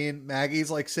the scene,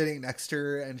 Maggie's like sitting next to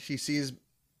her and she sees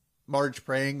Marge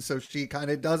praying, so she kind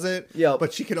of does it. Yeah,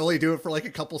 but she can only do it for like a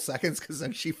couple seconds because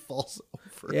then she falls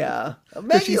over. Yeah,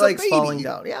 Maggie likes falling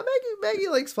down. Yeah, Maggie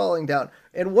likes falling down.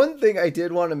 And one thing I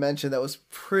did want to mention that was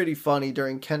pretty funny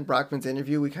during Kent Brockman's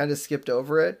interview, we kind of skipped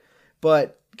over it,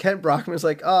 but Kent Brockman was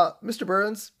like, Mr.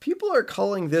 Burns, people are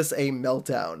calling this a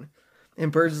meltdown.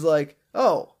 And Burns is like,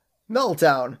 oh,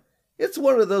 meltdown. It's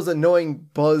one of those annoying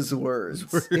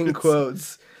buzzwords, in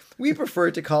quotes. We prefer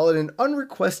to call it an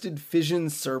unrequested fission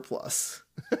surplus.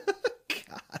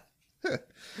 God.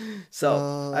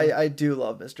 So I do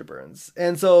love Mr. Burns.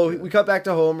 And so we cut back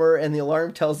to Homer and the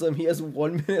alarm tells him he has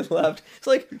 1 minute left. It's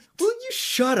like, will you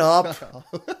shut up?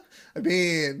 I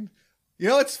mean, you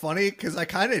know, it's funny because I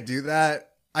kind of do that.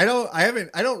 I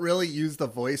don't really use the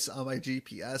voice on my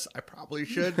GPS. I probably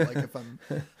should. Like if I'm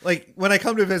like when I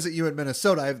come to visit you in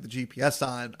Minnesota, I have the GPS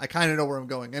on. I kind of know where I'm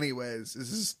going anyways.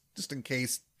 This is just in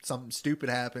case something stupid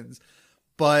happens.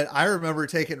 But I remember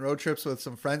taking road trips with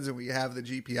some friends and we have the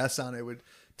GPS on. It would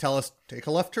tell us, take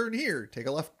a left turn here, take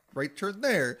a right turn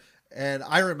there. And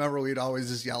I remember we'd always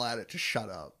just yell at it to shut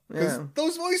up. Because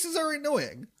those voices are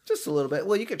annoying. Just a little bit.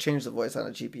 Well, you could change the voice on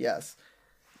a GPS.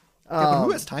 Yeah, but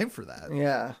who has time for that?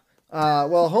 Yeah.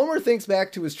 Well, Homer thinks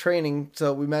back to his training.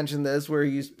 So we mentioned this where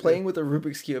he's playing with a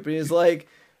Rubik's Cube. And he's like,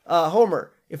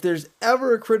 Homer, if there's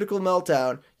ever a critical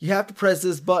meltdown, you have to press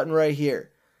this button right here.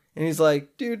 And he's like,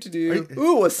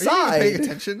 ooh, a side. Are you paying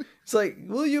attention? It's like,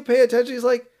 will you pay attention? He's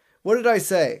like, what did I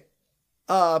say?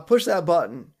 Push that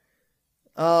button.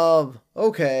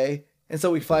 Okay. And so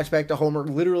we flash back to Homer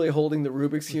literally holding the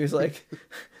Rubik's Cube. He's like,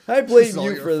 I blame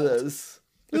you for this.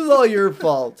 This is all your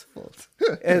fault.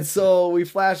 And so we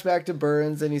flash back to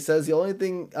Burns and he says the only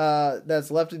thing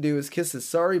that's left to do is kiss his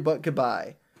sorry butt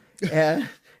goodbye.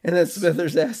 And then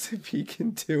Smithers asks if he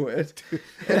can do it.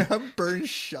 And Burns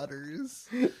shudders.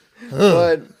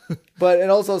 But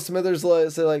and also Smithers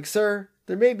said like, sir,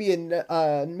 there may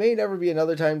never be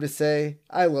another time to say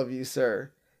I love you,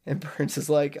 sir. And Burns is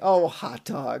like, oh, hot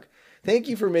dog. Thank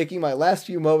you for making my last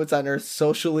few moments on Earth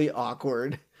socially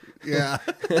awkward. Yeah.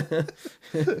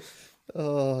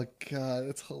 Oh God,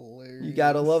 it's hilarious. You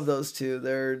gotta love those two.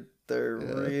 They're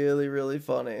really, really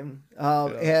funny.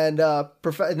 And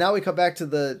now we come back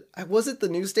to was it the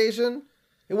news station?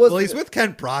 It was. Well, he's with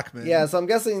Kent Brockman. Yeah, so I'm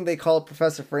guessing they called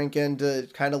Professor Frink in to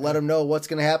kind of let him know what's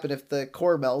going to happen if the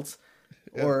core melts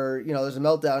or, there's a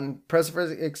meltdown. Professor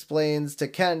Frink explains to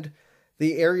Kent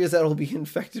the areas that will be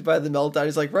infected by the meltdown.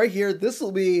 He's like, right here, this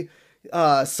will be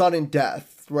sudden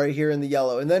death right here in the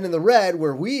yellow. And then in the red,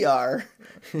 where we are,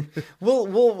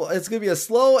 it's going to be a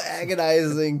slow,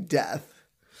 agonizing death.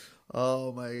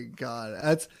 Oh my God.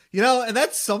 And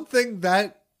that's something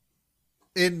that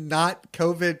in not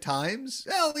COVID times,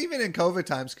 well, even in COVID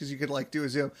times, because you could like do a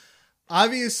Zoom.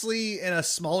 Obviously, in a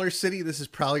smaller city, this is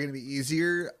probably going to be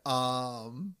easier.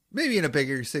 Maybe in a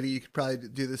bigger city, you could probably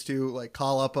do this too. Like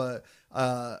call up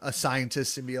a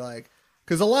scientist and be like,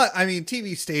 because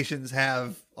TV stations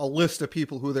have a list of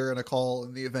people who they're going to call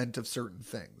in the event of certain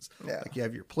things. Yeah. Like you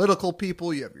have your political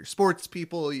people, you have your sports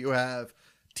people, you have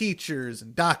teachers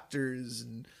and doctors.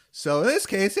 And so in this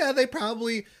case,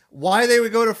 why they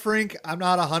would go to Frink, I'm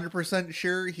not 100%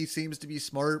 sure. He seems to be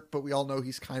smart, but we all know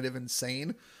he's kind of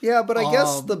insane. Yeah, but I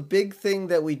guess the big thing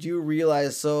that we do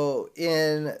realize, so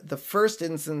in the first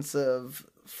instance of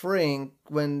Frink,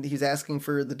 when he's asking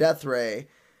for the death ray,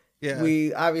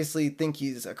 we obviously think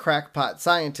he's a crackpot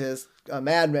scientist, a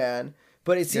madman,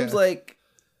 but it seems like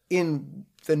in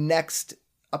the next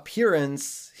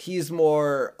appearance, he's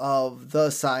more of the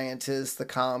scientist, the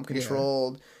calm,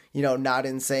 controlled, not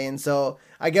insane. So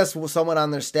I guess someone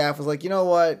on their staff was like, you know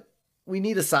what? We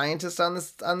need a scientist on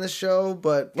this show,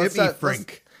 but let's not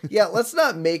Frink. Let's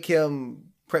not make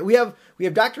him. We have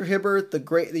Dr. Hibbert, the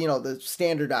great, the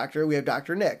standard doctor. We have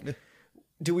Dr. Nick.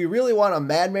 Do we really want a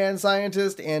madman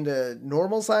scientist and a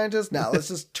normal scientist? No, let's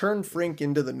just turn Frink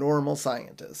into the normal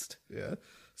scientist. Yeah.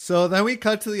 So then we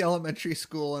cut to the elementary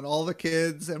school and all the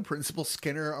kids and Principal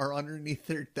Skinner are underneath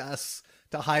their desks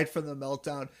to hide from the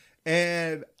meltdown.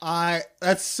 And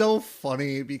that's so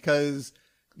funny because,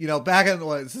 back in the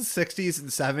 60s and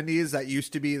 70s, that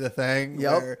used to be the thing.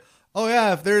 Yep.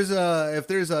 Where, if there's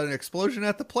an explosion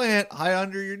at the plant, hide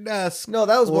under your desk. No,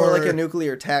 that was more like a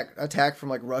nuclear attack from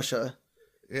like Russia.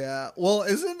 Yeah. Well,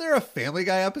 isn't there a Family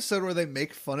Guy episode where they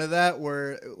make fun of that?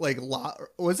 Where like,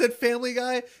 was it Family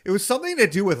Guy? It was something to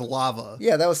do with lava.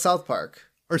 Yeah, that was South Park.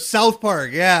 Or South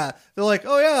Park. Yeah. They're like,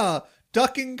 oh yeah,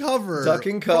 duck and cover. Duck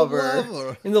and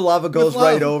cover. And the lava goes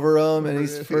right over him, and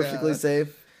he's perfectly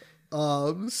safe.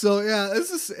 So yeah,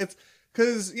 it's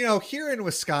because, you know, here in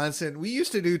Wisconsin, we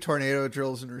used to do tornado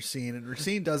drills in Racine, and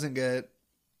Racine doesn't get,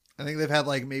 I think they've had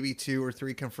like maybe 2 or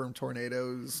 3 confirmed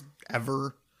tornadoes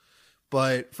ever.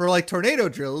 But for like tornado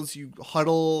drills, you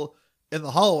huddle in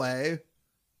the hallway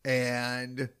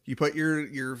and you put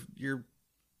your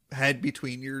head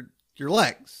between your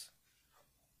legs.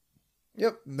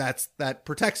 Yep. And that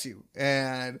protects you.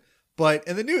 But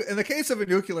in the case of a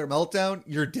nuclear meltdown,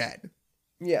 you're dead.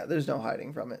 Yeah, there's no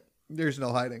hiding from it. There's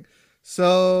no hiding.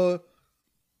 So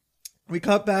we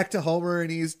cut back to Homer,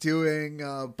 and he's doing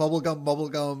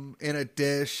bubblegum in a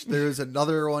dish. There's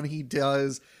another one he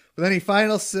does. But then he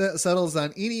finally settles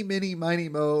on eeny, miny, miny,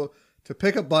 mo to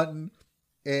pick a button.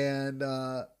 And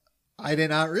I did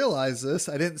not realize this.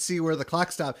 I didn't see where the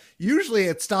clock stopped. Usually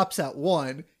it stops at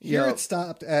 1. Here it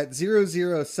stopped at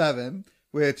 007,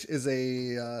 which is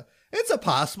it's a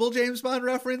possible James Bond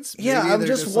reference. Maybe I'm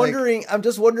just wondering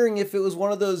if it was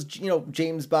one of those, you know,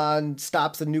 James Bond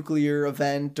stops a nuclear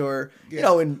event or, you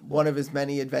know, in one of his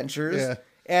many adventures. Yeah.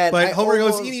 But Homer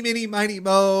goes, eeny, meeny, miny,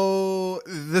 mo,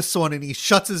 this one, and he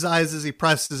shuts his eyes as he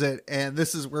presses it, and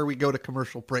this is where we go to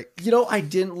commercial break. You know, I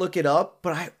didn't look it up,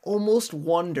 but I almost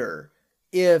wonder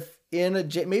if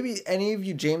maybe any of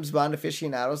you James Bond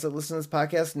aficionados that listen to this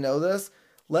podcast know this.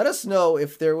 Let us know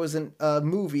if there was a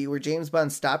movie where James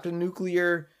Bond stopped a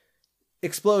nuclear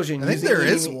explosion. I think there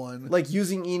is one. Like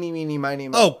using eeny, meeny, miny,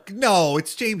 mo. Oh, no,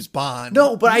 it's James Bond.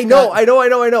 No, but I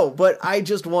know. But I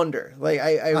just wonder. Like,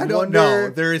 I don't wonder. know.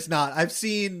 There is not. I've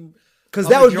seen. Because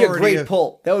that would be a great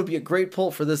pull. That would be a great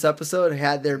pull for this episode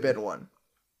had there been one.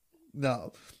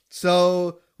 No.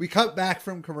 So we cut back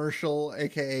from commercial,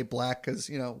 aka black, because,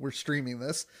 you know, we're streaming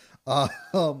this.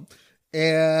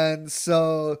 And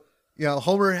so, you know,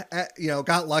 Homer, you know,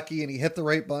 got lucky and he hit the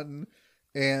right button.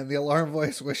 And the alarm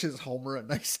voice wishes Homer a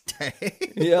nice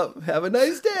day. Yep. Have a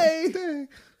nice day.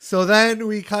 So then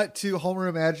we cut to Homer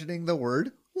imagining the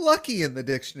word lucky in the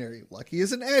dictionary. Lucky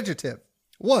is an adjective.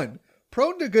 1,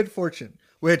 prone to good fortune,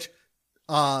 which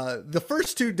the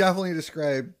first 2 definitely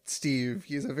describe Steve.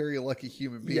 He's a very lucky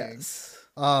human being. Yes.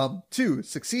 2,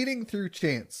 succeeding through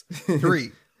chance.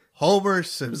 3, Homer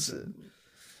Simpson.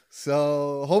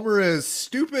 So Homer is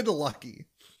stupid lucky,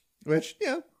 which,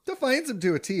 yeah, defines him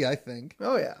to a T, I think.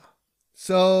 Oh, yeah.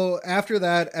 So after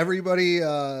that, everybody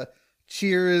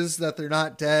cheers that they're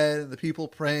not dead, and the people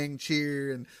praying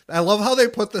cheer. And I love how they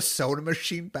put the soda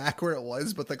machine back where it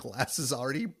was, but the glass is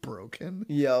already broken.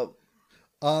 Yep.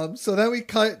 So then we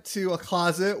cut to a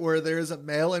closet where there's a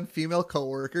male and female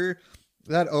coworker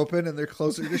that open, and they're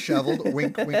closer disheveled.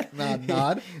 Wink, wink, nod,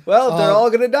 nod. Well, if they're all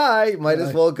going to die, might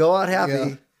as well go out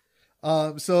happy.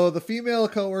 Yeah. So the female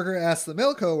coworker asks the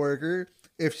male coworker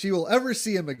if she will ever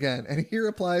see him again, and he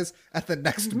replies, at the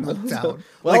next meltdown.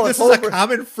 Well, like, this is a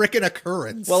common frickin'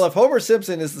 occurrence. Well, if Homer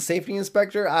Simpson is the safety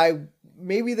inspector,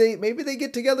 maybe they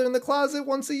get together in the closet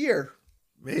once a year.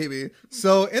 Maybe.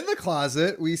 So in the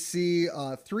closet, we see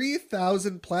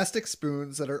 3,000 plastic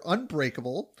spoons that are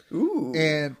unbreakable. Ooh.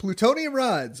 And plutonium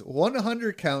rods,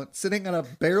 100 count, sitting on a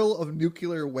barrel of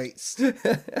nuclear waste.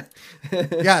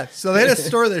 Yeah, so they just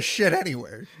store this shit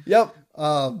anywhere. Yep.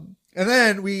 And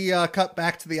then we cut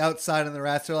back to the outside, and the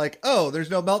rats are like, oh,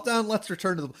 there's no meltdown? Let's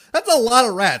return to them. That's a lot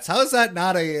of rats. How is that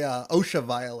not a OSHA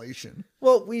violation?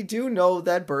 Well, we do know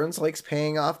that Burns likes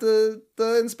paying off the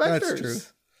inspectors. That's true.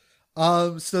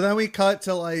 So then we cut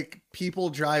to like people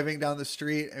driving down the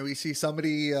street, and we see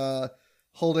somebody wearing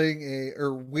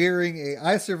a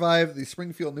I survived the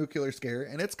Springfield nuclear scare,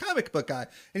 and it's comic book guy.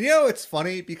 And you know, it's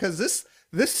funny because this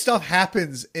stuff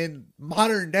happens in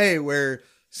modern day where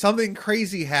something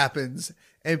crazy happens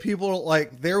and people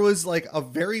like, there was like a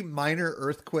very minor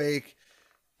earthquake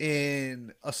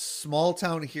in a small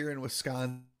town here in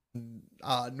Wisconsin,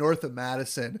 north of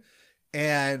Madison,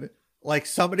 and like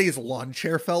somebody's lawn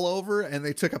chair fell over and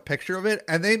they took a picture of it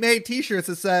and they made t-shirts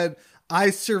that said, I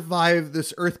survived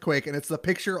this earthquake. And it's the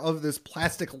picture of this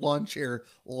plastic lawn chair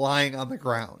lying on the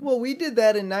ground. Well, we did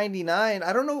that in 99.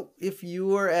 I don't know if you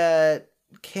were at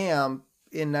camp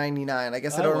in 99. I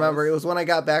guess I don't remember. It was when I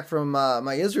got back from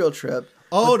my Israel trip.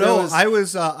 Oh no, I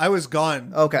was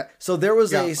gone. Okay. So there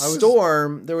was a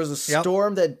storm. There was a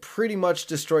storm that pretty much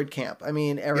destroyed camp. I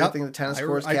mean, everything, the tennis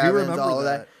courts, cabins, all of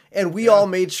that. And we all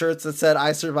made shirts that said,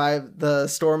 I survived the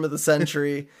storm of the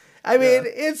century. I mean,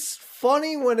 it's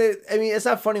funny when it's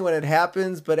not funny when it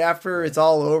happens, but after it's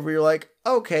all over, you're like,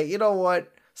 okay, you know what?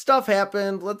 stuff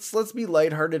happened. Let's be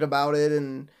lighthearted about it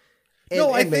and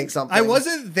make something. I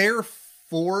wasn't there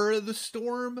for the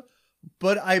storm,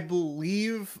 but I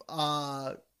believe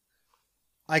I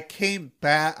came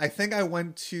back. I think I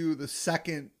went to the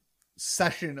second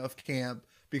session of camp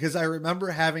because I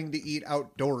remember having to eat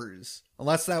outdoors.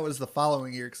 Unless that was the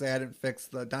following year because I hadn't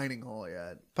fixed the dining hall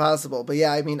yet. Possible. But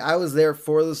yeah, I mean, I was there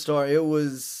for the storm. It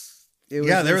was there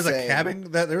insane. Was a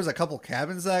cabin there was a couple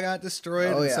cabins that got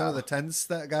destroyed and some of the tents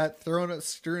that got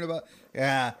strewn about.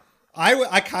 Yeah.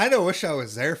 I kind of wish I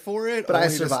was there for it. But I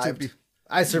survived.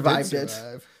 I survived it.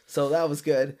 So that was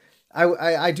good.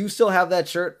 I do still have that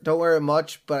shirt. Don't wear it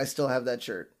much, but I still have that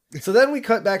shirt. So then we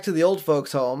cut back to the old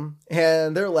folks' home,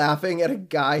 and they're laughing at a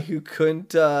guy who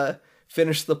couldn't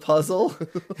finish the puzzle.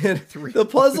 And the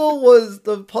puzzle was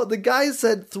the guy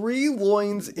said 3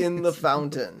 loins in the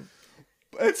fountain.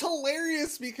 It's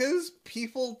hilarious because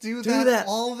people do that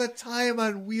all the time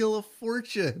on Wheel of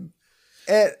Fortune.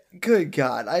 And good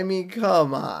God, I mean,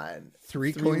 come on.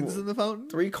 3 coins in the fountain?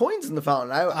 3 coins in the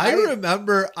fountain. I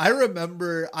remember, I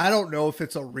don't know if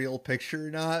it's a real picture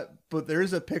or not, but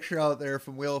there's a picture out there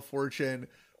from Wheel of Fortune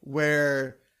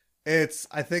where I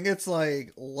think it's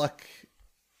like luck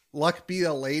be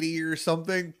a lady or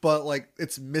something, but like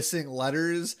it's missing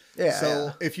letters. Yeah.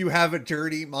 So if you have a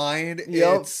dirty mind,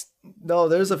 no,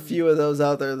 there's a few of those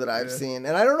out there that I've seen.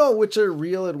 And I don't know which are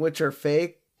real and which are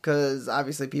fake. Because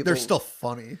obviously they're still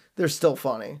funny. They're still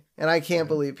funny. And I can't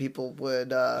believe people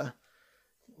would, and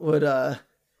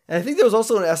I think there was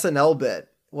also an SNL bit,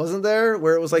 wasn't there?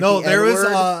 Where it was like,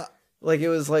 like it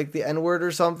was like the N-word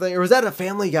or something. Or was that a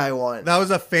Family Guy one? That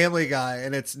was a Family Guy,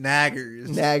 and it's naggers.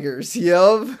 Naggers,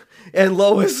 yep. And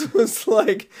Lois was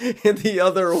like in the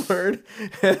other word.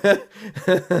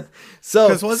 So,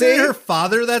 because wasn't it her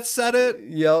father that said it?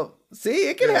 Yep. See,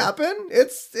 it can happen.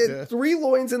 3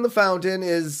 loins in the fountain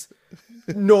is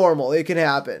normal. It can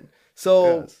happen.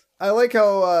 So I like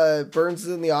how Burns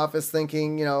is in the office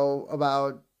thinking,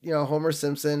 about, Homer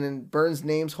Simpson, and Burns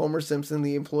names Homer Simpson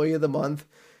the employee of the month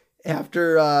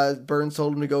after Burns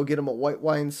told him to go get him a white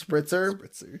wine spritzer.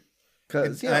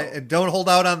 Because, don't hold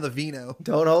out on the vino.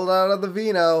 Don't hold out on the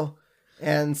vino.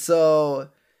 And so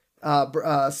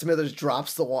Smithers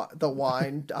drops the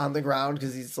wine on the ground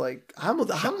because he's like, I'm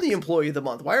the employee of the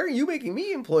month. Why are you making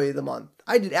me employee of the month?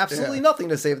 I did absolutely nothing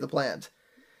to save the plant.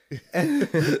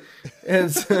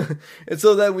 and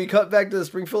so then we cut back to the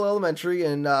Springfield Elementary,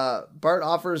 and Bart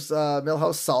offers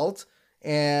Milhouse salt,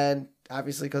 and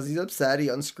obviously because he's upset, he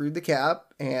unscrewed the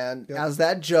cap, and as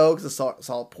that joke, the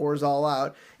salt pours all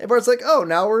out, and Bart's like, oh,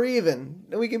 now we're even,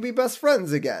 and we can be best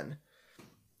friends again.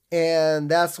 And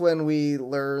that's when we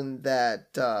learn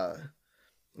that,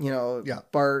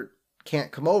 Bart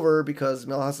can't come over because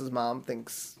Milhouse's mom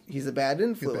thinks he's a bad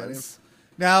influence.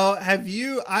 Now, I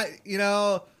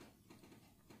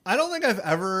don't think I've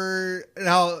ever,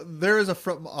 there is a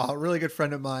really good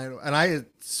friend of mine, and I had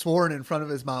sworn in front of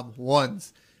his mom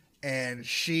once, and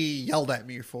she yelled at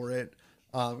me for it,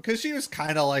 because she was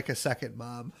kind of like a second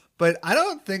mom. But I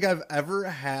don't think I've ever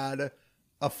had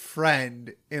a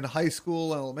friend in high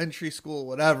school, elementary school,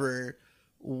 whatever,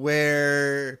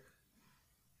 where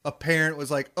a parent was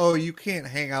like, oh, you can't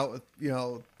hang out with,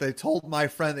 they told my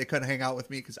friend they couldn't hang out with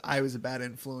me because I was a bad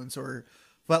influence,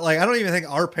 but like, I don't even think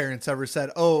our parents ever said,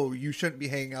 oh, you shouldn't be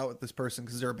hanging out with this person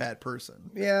because they're a bad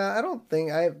person. Yeah, I don't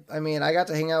think I got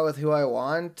to hang out with who I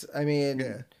want. I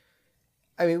mean,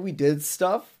 we did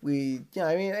stuff. I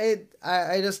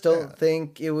just don't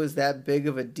think it was that big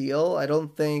of a deal. I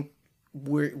don't think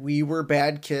we were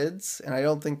bad kids, and I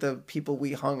don't think the people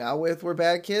we hung out with were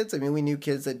bad kids. I mean, we knew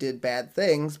kids that did bad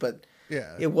things, but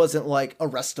it wasn't like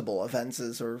arrestable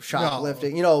offenses or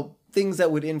shoplifting, things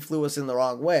that would influence us in the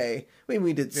wrong way. I mean,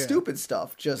 we did stupid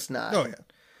stuff, just not. Oh, yeah.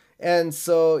 And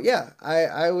so,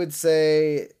 I would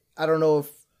say, I don't know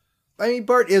if,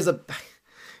 Bart is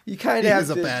you kind of have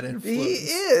to. He is a bad influence. He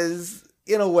is,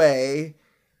 in a way.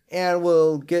 And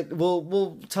we'll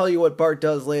tell you what Bart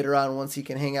does later on once he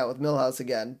can hang out with Milhouse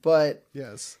again. But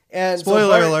yes, and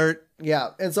spoiler alert. Yeah,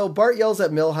 and so Bart yells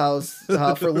at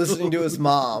Milhouse for listening to his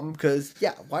mom because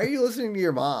why are you listening to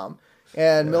your mom?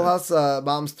 And Milhouse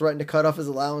mom's threatened to cut off his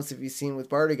allowance if he's seen with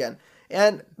Bart again.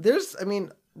 And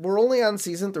we're only on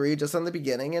season 3, just on the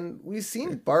beginning, and we've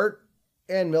seen Bart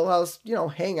and Milhouse,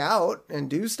 hang out and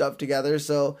do stuff together.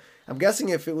 So I'm guessing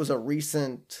if it was a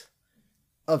recent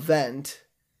event.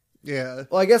 Yeah.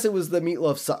 Well, I guess it was the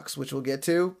Meatloaf Sucks, which we'll get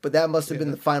to, but that must have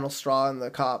been the final straw in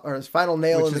the or his final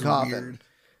nail in the coffin. Weird.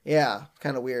 Yeah,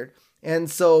 kind of weird. And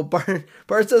so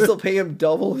Bart says he'll pay him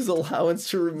double his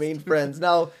allowance to remain friends.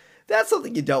 Now, that's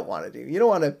something you don't want to do. You don't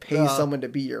want to pay someone to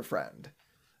be your friend.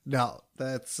 No,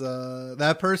 that's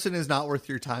that person is not worth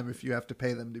your time if you have to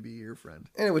pay them to be your friend.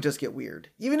 And it would just get weird.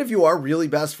 Even if you are really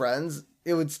best friends,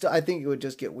 it would. I think it would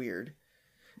just get weird.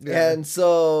 Yeah. And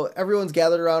so everyone's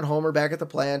gathered around Homer back at the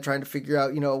plant, trying to figure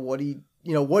out, what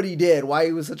he did, why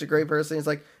he was such a great person. He's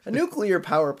like, a nuclear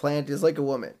power plant is like a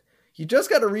woman. You just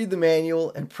got to read the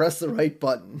manual and press the right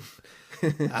button.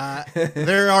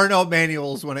 There are no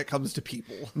manuals when it comes to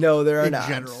people. No, there are in not.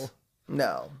 General.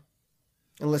 No.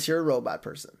 Unless you're a robot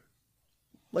person.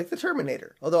 Like the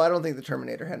Terminator. Although I don't think the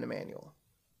Terminator had a manual.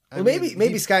 Well, maybe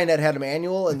Skynet had a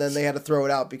manual and then they had to throw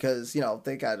it out because,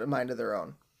 they got a mind of their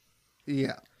own.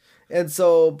 Yeah. And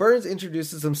so Burns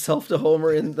introduces himself to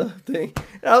Homer in the thing.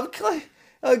 And I'm like,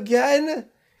 again?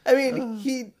 I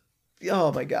mean,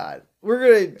 oh my God.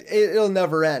 It'll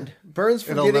never end. Burns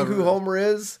forgetting who Homer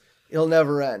is, it'll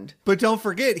never end. But don't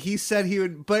forget, he said he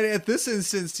would, but at this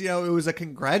instance, it was a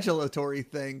congratulatory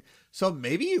thing. So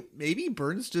maybe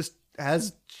Burns just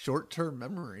has short-term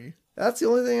memory. That's the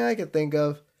only thing I could think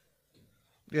of.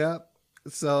 Yeah.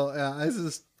 So, this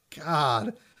is,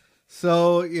 God.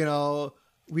 So,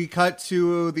 we cut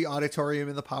to the auditorium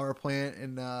in the power plant,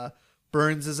 and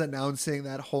Burns is announcing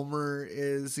that Homer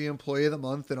is the employee of the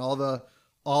month, and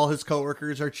all his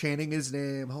coworkers are chanting his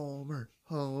name, Homer,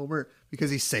 Homer,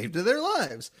 because he saved their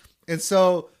lives. And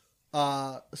so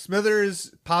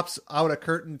Smithers pops out a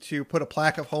curtain to put a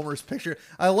plaque of Homer's picture.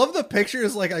 I love the picture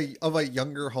is like of a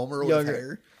younger Homer with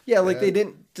hair. Yeah, like they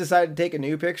didn't decide to take a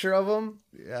new picture of him.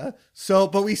 Yeah. So,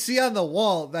 but we see on the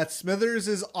wall that Smithers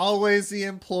is always the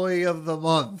employee of the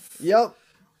month. Yep.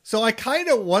 So I kind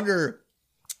of wonder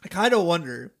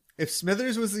if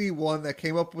Smithers was the one that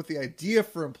came up with the idea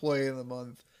for employee of the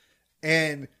month,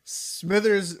 and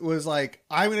Smithers was like,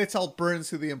 I'm going to tell Burns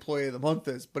who the employee of the month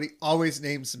is, but he always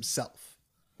names himself.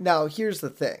 Now, here's the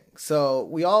thing. So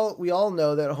we all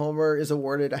know that Homer is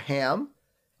awarded a ham,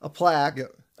 a plaque,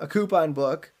 a coupon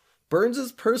book,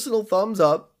 Burns's personal thumbs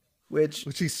up, which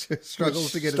he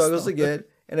struggles to get,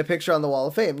 and a picture on the Wall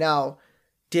of Fame. Now,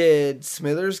 did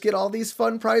Smithers get all these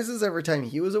fun prizes every time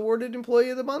he was awarded Employee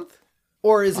of the Month?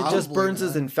 Or is it just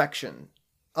Burns's affection?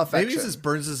 Maybe it's just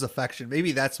Burns's affection.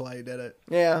 Maybe that's why he did it.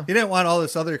 Yeah. He didn't want all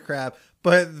this other crap.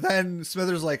 But then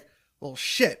Smithers like, well,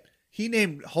 shit. He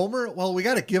named Homer. Well, we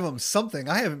got to give him something.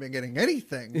 I haven't been getting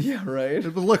anything. Yeah, right.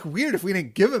 It would look weird if we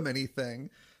didn't give him anything.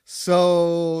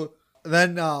 So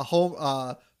then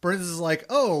Burns is like,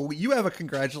 oh, you have a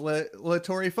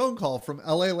congratulatory phone call from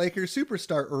LA Lakers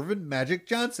superstar Irvin Magic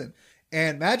Johnson.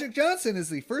 And Magic Johnson is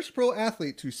the first pro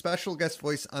athlete to special guest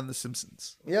voice on The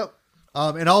Simpsons. Yep.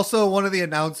 And also one of the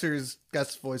announcers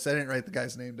guest voice. I didn't write the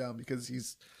guy's name down because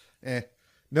he's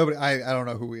nobody. I don't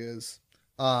know who he is.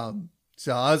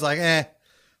 So I was like,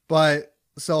 but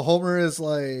so Homer is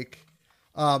like,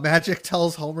 Magic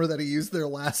tells Homer that he used their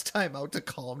last time out to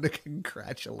call him to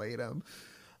congratulate him.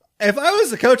 If I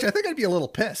was the coach, I think I'd be a little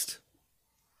pissed.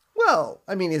 Well,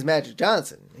 I mean, he's Magic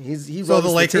Johnson. So the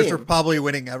Lakers were probably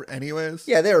winning anyways.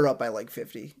 Yeah, they were up by like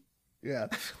 50. Yeah.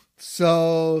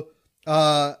 So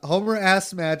Homer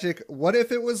asked Magic, what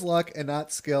if it was luck and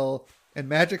not skill? And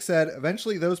Magic said,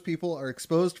 eventually those people are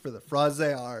exposed for the frauds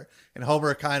they are. And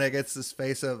Homer kind of gets this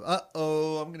face of,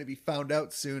 uh-oh, I'm going to be found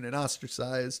out soon and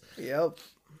ostracized. Yep.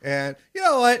 And you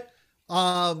know what?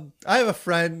 I have a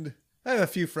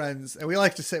few friends, and we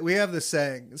have this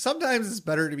saying, sometimes it's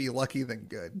better to be lucky than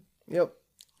good. Yep.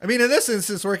 I mean, in this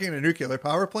instance, working in a nuclear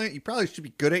power plant, you probably should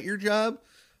be good at your job.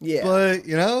 Yeah. But,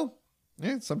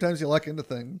 sometimes you luck into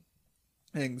things.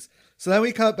 So then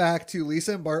we cut back to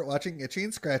Lisa and Bart watching Itchy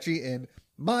and Scratchy in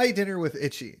My Dinner with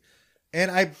Itchy.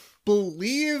 And I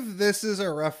believe this is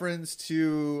a reference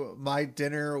to My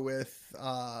Dinner with,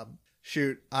 I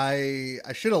should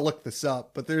have looked this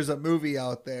up, but there's a movie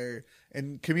out there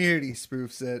and Community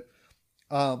spoofs it.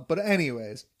 But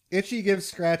anyways, Itchy gives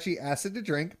Scratchy acid to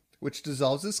drink, which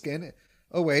dissolves his skin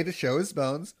away to show his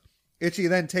bones. Itchy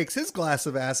then takes his glass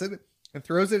of acid and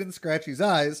throws it in Scratchy's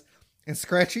eyes, and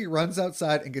Scratchy runs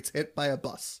outside and gets hit by a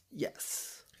bus.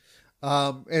 Yes.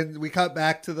 And we cut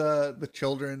back to the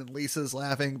children, and Lisa's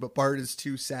laughing, but Bart is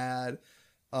too sad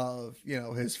of,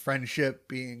 his friendship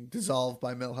being dissolved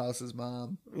by Milhouse's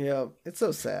mom. Yeah, it's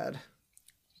so sad.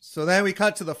 So then we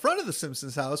cut to the front of the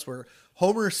Simpsons house where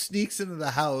Homer sneaks into the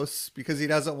house because he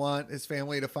doesn't want his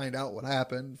family to find out what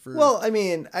happened. Well, I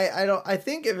mean, I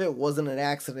think if it wasn't an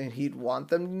accident, he'd want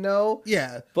them to know.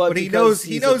 Yeah, but he knows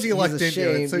he lucked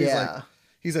into it, so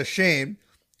he's ashamed.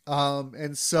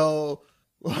 And so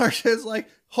Larsha's like,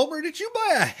 Homer, did you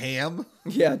buy a ham?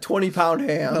 Yeah, 20-pound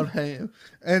ham.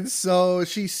 And so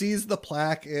she sees the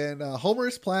plaque, and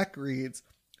Homer's plaque reads,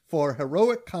 for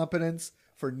heroic competence,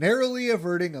 for narrowly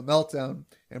averting a meltdown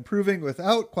and proving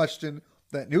without question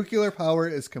that nuclear power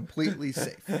is completely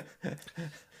safe.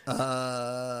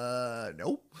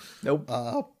 Nope.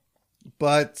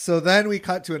 But so then we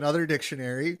cut to another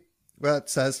dictionary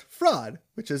that says fraud,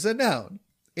 which is a noun,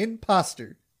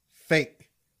 imposter,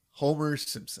 fake, Homer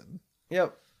Simpson.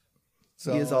 Yep.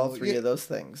 So he is all three of those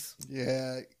things.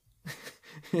 Yeah.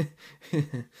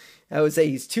 I would say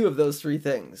he's two of those three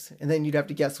things, and then you'd have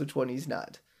to guess which one he's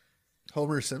not.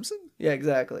 Homer Simpson? Yeah,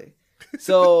 exactly.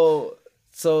 So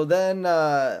then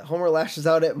Homer lashes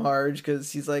out at Marge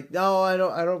because he's like, "No, I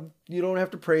don't. You don't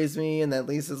have to praise me." And then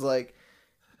Lisa's like,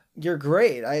 "You're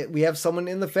great. We have someone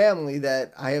in the family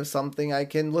that I have something I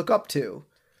can look up to."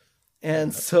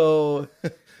 And so,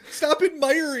 Stop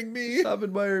admiring me. Stop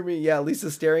admiring me. Yeah,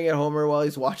 Lisa's staring at Homer while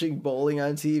he's watching bowling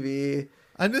on TV.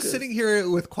 I'm just sitting here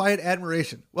with quiet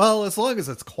admiration. Well, as long as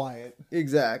it's quiet.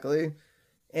 Exactly.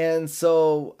 And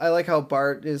so I like how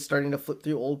Bart is starting to flip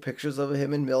through old pictures of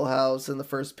him in Milhouse. And the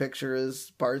first picture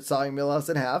is Bart sawing Milhouse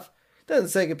in half. Then the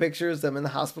second picture is them in the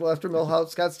hospital after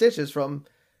Milhouse got stitches from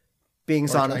being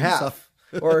sawn in half.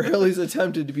 Or at least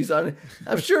attempted to be sawn.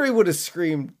 I'm sure he would have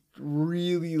screamed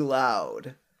really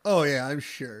loud. Oh, yeah, I'm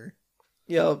sure.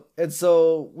 Yep. And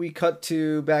so we cut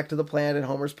back to the plant and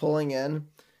Homer's pulling in.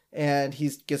 And he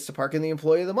gets to park in the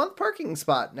Employee of the Month parking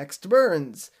spot next to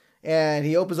Burns. And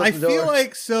he opens up the door.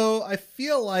 I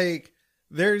feel like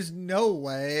there's no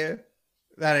way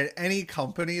that at any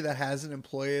company that has an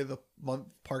Employee of the Month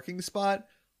parking spot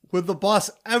would the boss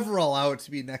ever allow it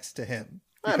to be next to him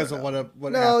because of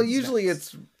what No, usually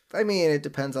next. It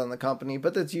depends on the company,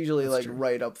 but that's usually true.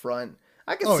 Right up front.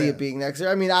 I can see it being next there.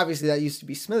 I mean, obviously that used to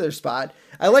be Smithers' spot.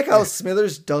 I like how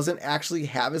Smithers doesn't actually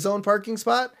have his own parking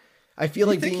spot. I feel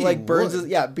like being like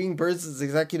being Burns'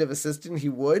 executive assistant, he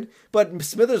would. But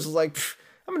Smithers was like,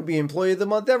 I'm going to be Employee of the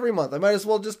Month every month. I might as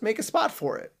well just make a spot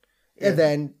for it. Yeah.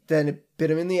 And then it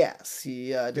bit him in the ass.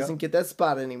 He doesn't get that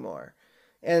spot anymore.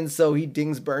 And so he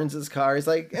dings Burns' car. He's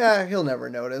like, he'll never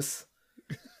notice.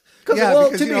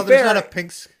 Because to be fair, there's not a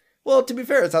pink... Well, to be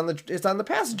fair, it's on the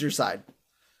passenger side.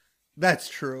 That's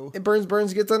true.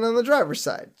 Burns gets on the driver's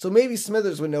side. So maybe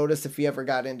Smithers would notice if he ever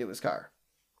got into his car.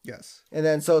 Yes. And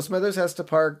then so Smithers has to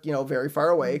park, very far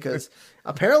away because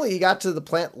apparently he got to the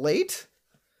plant late.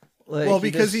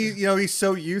 Because he's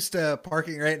so used to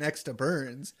parking right next to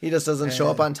Burns. He just doesn't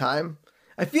show up on time.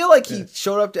 I feel like he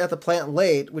showed up at the plant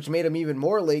late, which made him even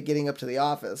more late getting up to the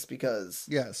office because...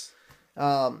 Yes.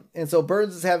 And so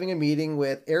Burns is having a meeting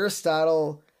with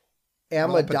Aristotle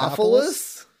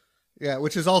Amidopoulos. Yeah,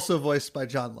 which is also voiced by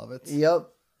John Lovitz. Yep.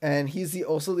 And he's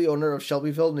also the owner of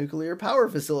Shelbyville Nuclear Power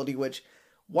Facility, which...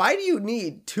 Why do you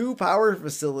need two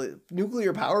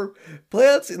nuclear power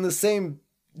plants in the same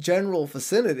general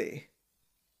vicinity?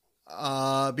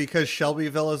 Because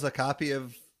Shelbyville is a copy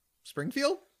of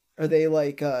Springfield? Are they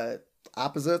like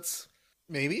opposites?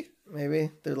 Maybe.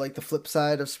 They're like the flip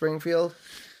side of Springfield?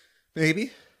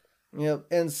 Maybe. Yep.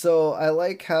 And so I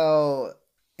like how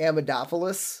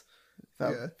Amidopoulos, if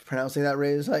I'm pronouncing that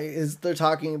right, they're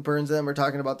talking, Burns and them are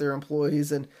talking about their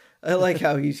employees, and I like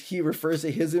how he refers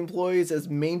to his employees as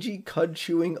mangy,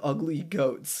 cud-chewing, ugly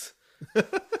goats.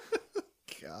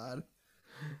 God.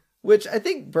 Which I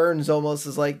think Burns almost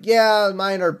is like, yeah,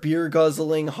 mine are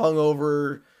beer-guzzling,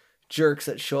 hungover jerks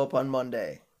that show up on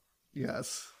Monday.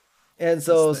 Yes. And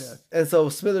so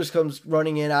Smithers comes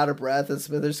running in out of breath, and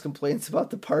Smithers complains about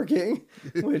the parking,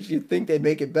 which you'd think they'd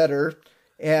make it better.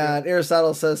 And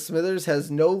Aristotle says Smithers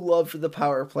has no love for the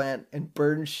power plant, and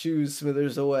Burns shoos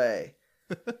Smithers away.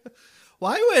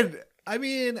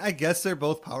 I guess they're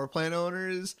both power plant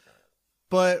owners,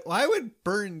 but why would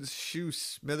Burns shoo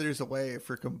Smithers away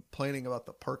for complaining about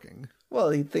the parking? Well,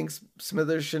 he thinks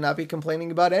Smithers should not be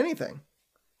complaining about anything.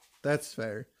 That's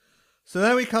fair. So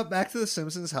then we cut back to the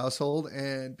Simpsons household,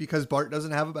 and because Bart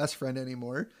doesn't have a best friend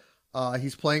anymore,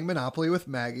 he's playing Monopoly with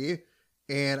Maggie,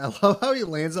 and I love how he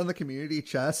lands on the community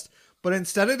chest, but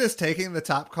instead of just taking the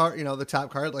top card,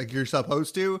 like you're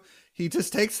supposed to, he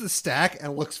just takes the stack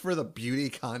and looks for the beauty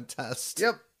contest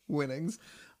winnings.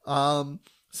 So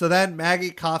then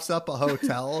Maggie coughs up a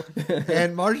hotel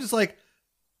and Marge is like,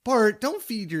 Bart, don't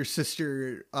feed your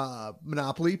sister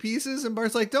Monopoly pieces. And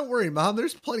Bart's like, don't worry, Mom,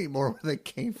 there's plenty more where they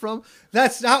came from.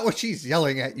 That's not what she's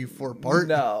yelling at you for, Bart.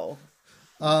 No.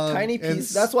 Tiny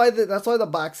piece. That's why the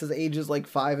box says ages like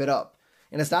 5 and up.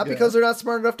 And it's not because they're not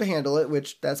smart enough to handle it,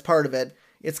 which that's part of it.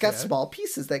 It's got small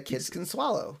pieces that kids can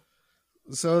swallow.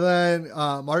 So then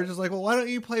Marge is like, well, why don't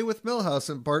you play with Milhouse?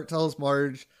 And Bart tells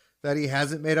Marge that he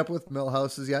hasn't made up with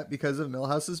Milhouse's yet because of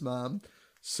Milhouse's mom.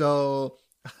 So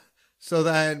So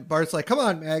then Bart's like, come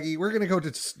on, Maggie, we're going to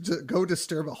go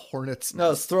disturb a hornet's nest.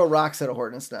 No, it's throw rocks at a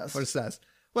hornet's nest. Hornet's nest.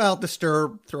 Well,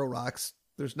 disturb, throw rocks.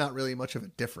 There's not really much of a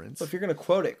difference. But if you're going to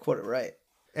quote it right.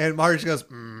 And Marge goes,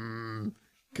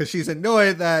 because she's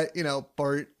annoyed that,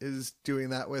 Bart is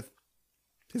doing that with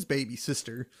his baby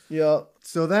sister. Yeah.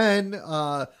 So then,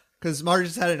 because Marge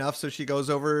has had enough, so she goes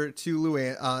over to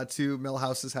to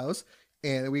Milhouse's house,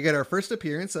 and we get our first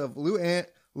appearance of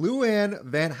Luann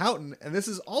Van Houten, and this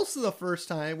is also the first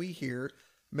time we hear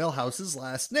Milhouse's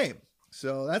last name.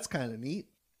 So that's kind of neat.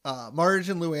 Marge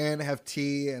and Luann have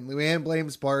tea, and Luann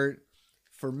blames Bart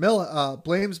for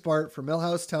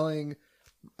Milhouse telling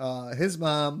his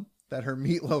mom that her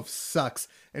meatloaf sucks.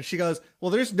 And she goes,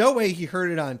 well, there's no way he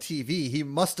heard it on TV. He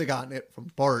must have gotten it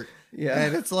from Bart. Yeah.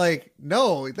 And it's like,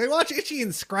 no, they watch Itchy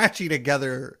and Scratchy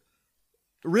together.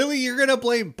 Really? You're going to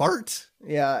blame Bart?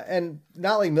 Yeah. And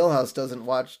not like Milhouse doesn't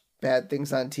watch bad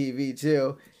things on TV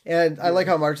too. And I like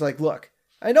how Marge's like, look,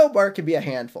 I know Bart can be a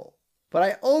handful, but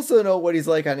I also know what he's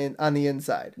like on the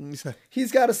inside.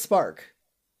 He's got a spark.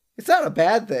 It's not a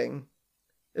bad thing.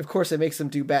 Of course, it makes him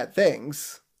do bad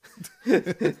things.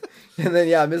 And then,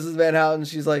 Mrs. Van Houten,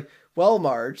 she's like, well,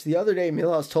 Marge, the other day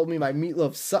Milhouse told me my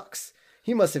meatloaf sucks.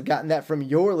 He must have gotten that from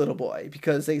your little boy,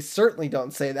 because they certainly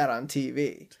don't say that on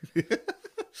TV.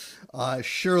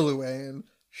 Sure, Luann.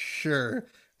 Sure.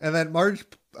 And then Marge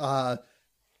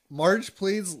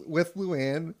pleads with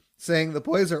Luann, saying the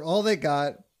boys are all they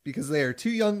got because they are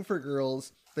too young for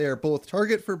girls. They are both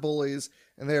target for bullies,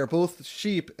 and they are both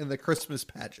sheep in the Christmas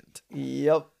pageant.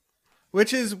 Yep.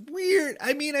 Which is weird.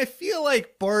 I mean, I feel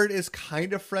like Bart is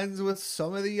kind of friends with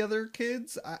some of the other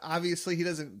kids. Obviously, he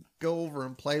doesn't go over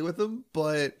and play with them,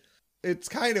 but it's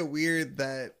kind of weird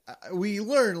that we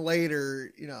learn later,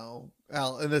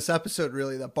 in this episode,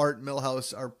 really, that Bart and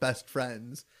Milhouse are best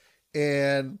friends.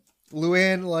 And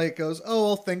Luann, goes, oh,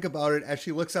 I'll think about it, as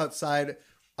she looks outside,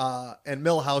 and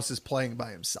Milhouse is playing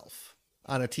by himself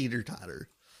on a teeter-totter.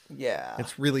 Yeah.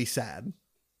 It's really sad.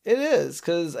 It is,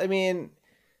 because, I mean,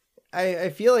 I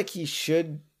feel like he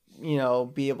should,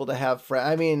 be able to have friends.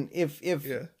 I mean, if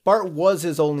Bart was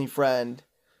his only friend,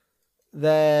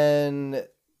 then,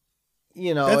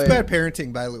 That's bad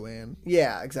parenting by Luann.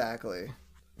 Yeah, exactly.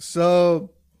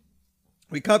 So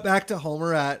we cut back to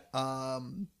Homer at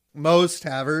Moe's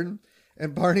Tavern,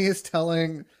 and Barney is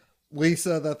telling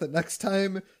Lisa that the next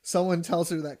time someone tells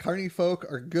her that Carney folk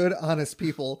are good, honest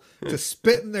people, to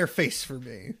spit in their face for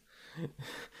me.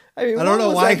 I mean, I don't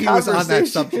know why he was on that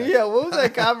subject. Yeah, what was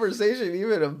that conversation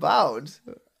even about?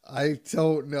 I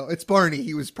don't know. It's Barney.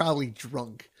 He was probably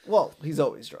drunk. Well, he's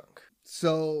always drunk.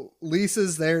 So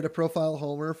Lisa's there to profile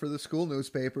Homer for the school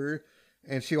newspaper,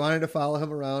 and she wanted to follow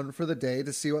him around for the day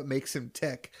to see what makes him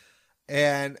tick.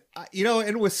 And,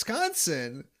 in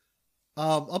Wisconsin,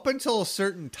 up until a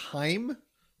certain time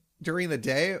during the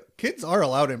day, kids are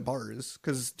allowed in bars,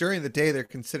 because during the day they're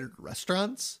considered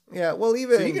restaurants. Yeah, well, So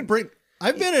you can bring...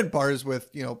 I've been in bars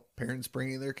with, parents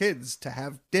bringing their kids to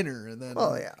have dinner and then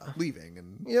leaving.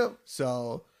 And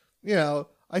so,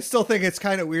 I still think it's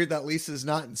kind of weird that Lisa's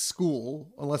not in school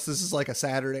unless this is like a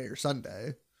Saturday or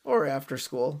Sunday. Or after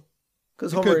school.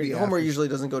 Because Homer usually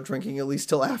doesn't go drinking at least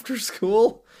till after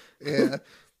school. Yeah.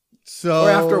 So or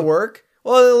after work.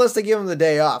 Well, unless they give him the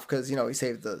day off because, he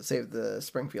saved the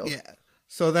Springfield. Yeah.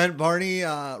 So then Barney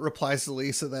replies to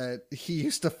Lisa that he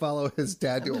used to follow his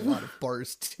dad to a lot of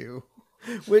bars too.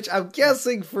 Which I'm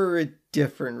guessing for a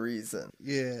different reason.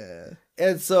 Yeah.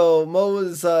 And so Mo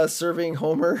is serving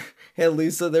Homer and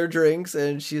Lisa their drinks,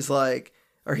 and he's like,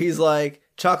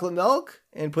 chocolate milk,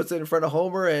 and puts it in front of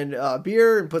Homer, and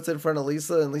beer, and puts it in front of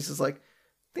Lisa, and Lisa's like,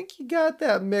 I think you got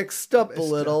that mixed up a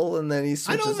little, and then he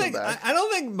switches it back. I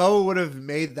don't think Mo would have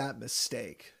made that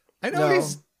mistake. I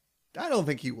don't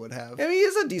think he would have. I mean,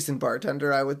 he's a decent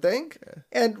bartender, I would think. Yeah.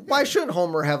 And why shouldn't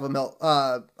Homer have a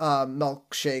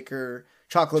milkshake or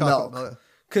chocolate milk?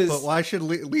 But why should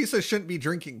Lisa shouldn't be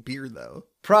drinking beer though?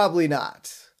 Probably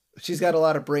not. She's got a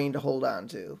lot of brain to hold on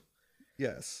to.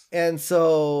 Yes. And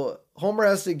so Homer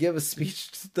has to give a speech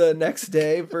the next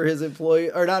day for his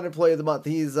employee, or not employee of the month.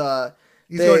 He's going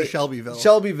to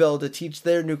Shelbyville to teach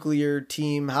their nuclear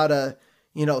team how to,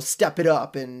 step it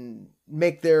up and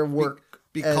make their work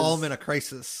be calm in a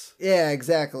crisis. Yeah,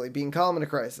 exactly. Being calm in a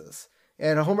crisis.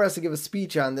 And Homer has to give a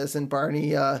speech on this, and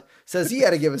Barney says he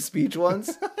had to give a speech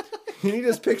once. And he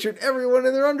just pictured everyone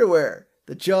in their underwear.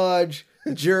 The judge,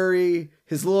 the jury,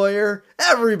 his lawyer,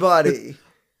 everybody.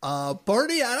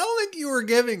 Barney, I don't think you were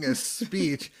giving a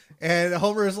speech. And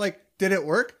Homer is like, did it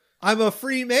work? I'm a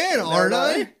free man, aren't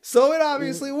I? So it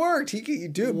obviously worked.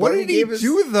 What did he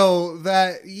do, though,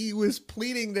 that he was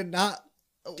pleading to not...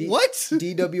 What?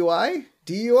 DWI?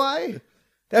 DUI?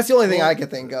 That's the only thing I can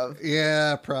think of.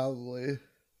 Yeah, probably.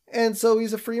 And so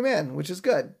he's a free man, which is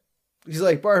good. He's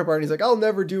like, Barney's like, I'll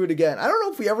never do it again. I don't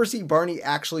know if we ever see Barney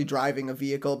actually driving a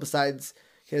vehicle besides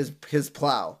his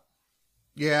plow.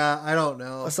 Yeah, I don't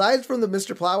know. Aside from the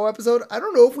Mr. Plow episode, I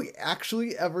don't know if we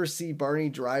actually ever see Barney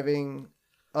driving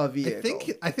a vehicle.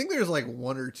 I think there's like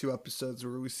 1 or 2 episodes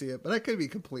where we see it, but I could be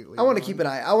completely I want to wrong.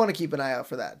 keep an eye out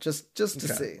for that, just to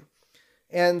see.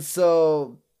 And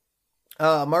so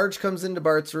Marge comes into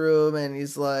Bart's room and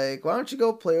he's like, why don't you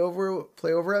go play over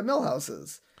at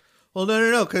Milhouse's? Well,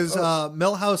 no, because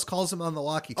Milhouse calls him on the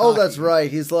walkie-talkie. Oh, that's right.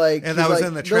 He's like, and that was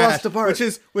in the trash,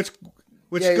 which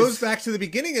Yeah, goes back to the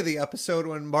beginning of the episode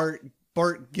when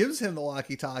Bart gives him the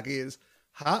walkie-talkie.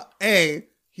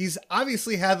 He's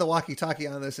obviously had the walkie-talkie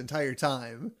on this entire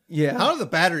time. Yeah. How are the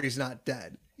batteries not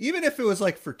dead? Even if it was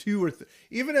like for 2 or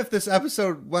even if this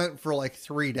episode went for like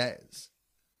 3 days.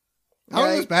 How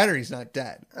are those batteries not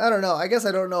dead? I don't know. I guess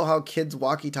I don't know how kids'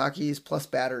 walkie-talkies plus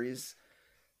batteries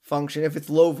function. If it's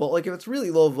if it's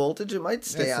really low voltage, it might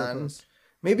stay on.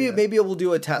 Maybe we'll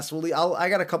do a test. I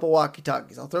got a couple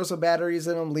walkie-talkies. I'll throw some batteries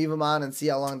in them, leave them on, and see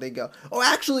how long they go. Oh,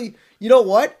 actually, you know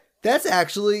what? That's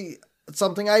actually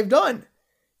something I've done.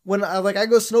 When I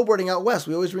go snowboarding out west,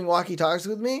 we always bring walkie-talkies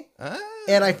with me,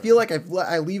 and I feel like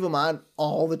I leave them on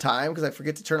all the time because I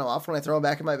forget to turn them off when I throw them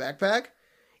back in my backpack.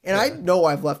 And I know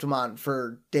I've left them on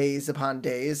for days upon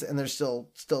days, and there's still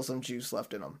some juice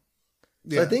left in them.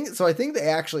 So I think they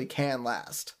actually can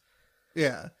last.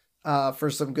 Yeah. For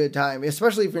some good time,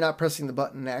 especially if you're not pressing the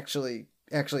button and actually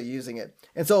using it.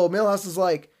 And so Milhouse is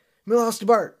like, Milhouse to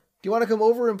Bart, do you want to come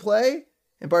over and play?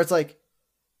 And Bart's like,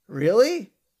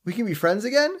 really? We can be friends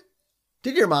again?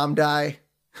 Did your mom die?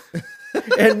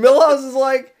 And Milhouse is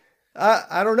like,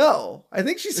 I don't know. I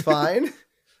think she's fine.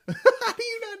 How do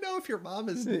you not know if your mom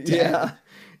is dead? Yeah.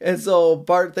 And so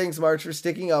Bart thanks Marge for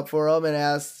sticking up for him and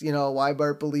asks, why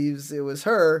Bart believes it was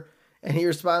her. And he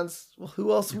responds, well,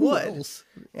 who else would?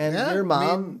 And your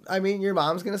mom, your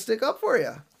mom's going to stick up for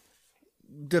you.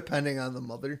 Depending on the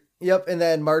mother. Yep. And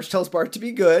then Marge tells Bart to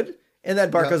be good. And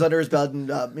then Bart goes under his bed and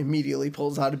immediately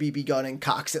pulls out a BB gun and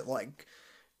cocks it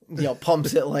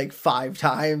pumps it 5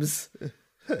 times.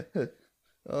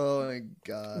 Oh my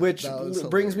God. Which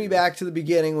brings me back to the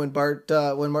beginning when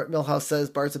Milhouse says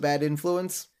Bart's a bad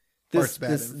influence. This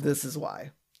is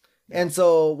why. And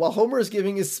so while Homer is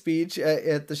giving his speech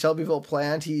at the Shelbyville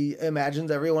plant, he imagines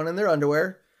everyone in their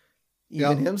underwear,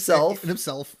 even himself.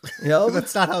 Yep.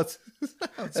 That's not how it's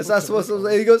supposed to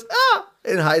be. He goes,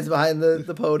 and hides behind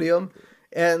the podium.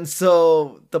 And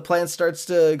so the plant starts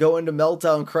to go into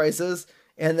meltdown crisis.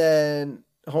 And then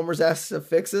Homer's asked to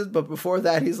fix it. But before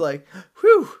that, he's like,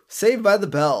 whew, saved by the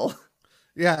bell.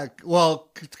 Yeah,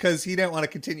 well, because he didn't want to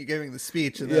continue giving the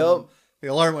speech. And then the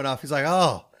alarm went off. He's like,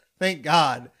 oh, thank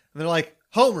God. And they're like,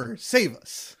 Homer, save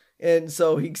us. And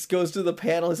so he goes to the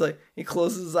panel. He's like, he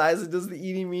closes his eyes and does the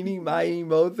eeny, meeny, miny,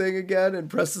 mo thing again and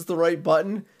presses the right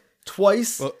button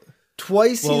twice.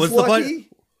 Twice he's lucky.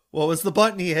 What was the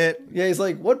button he hit? Yeah, he's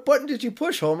like, what button did you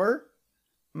push, Homer?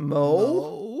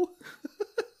 Mo?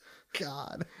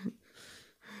 God.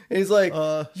 And he's like,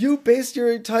 you based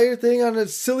your entire thing on a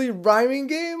silly rhyming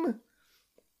game?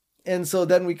 And so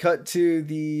then we cut to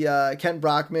the Kent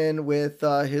Brockman with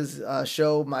his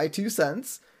show My 2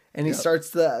 Cents, and he starts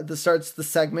the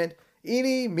segment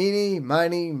Eeny, Meeny,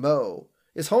 Miny, Mo.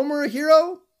 Is Homer a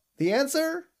hero? The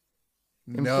answer?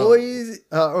 No. Employees.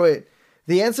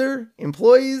 The answer,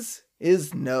 employees,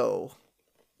 is no.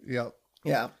 Yep.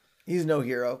 Yeah, he's no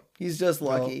hero. He's just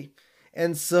lucky. No.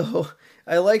 And so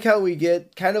I like how we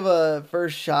get kind of a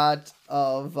first shot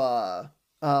of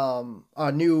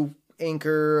a new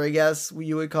anchor, I guess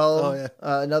you would call him.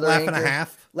 Another Laugh anchor. and a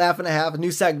half. Laugh and a half. A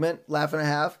new segment, Laugh and a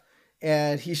half.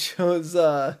 And he shows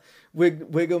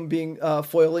Wiggum being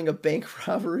foiling a bank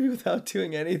robbery without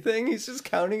doing anything. He's just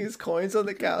counting his coins on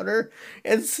the counter,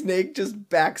 and Snake just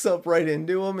backs up right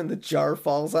into him, and the jar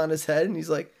falls on his head, and he's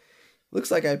like, looks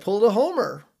like I pulled a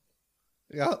Homer.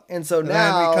 Yeah. And so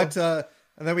now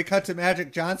then we cut to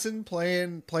Magic Johnson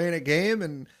playing a game,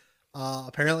 and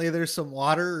apparently there's some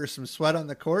water or some sweat on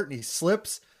the court, and he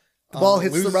slips. The ball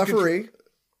hits the referee.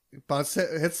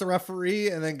 Hits the referee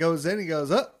and then goes in. He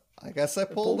goes, I guess I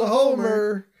pulled a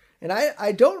Homer. And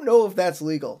I don't know if that's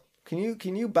legal.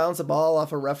 Can you bounce a ball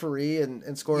off a referee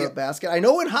and score a basket? I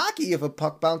know in hockey, if a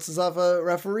puck bounces off a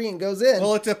referee and goes in.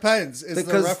 Well, it depends. Is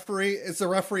the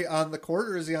referee on the court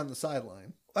or is he on the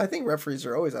sideline? I think referees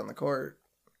are always on the court.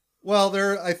 Well,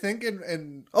 I think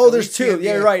in there's 2.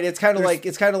 Yeah, you're right. It's kind of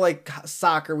like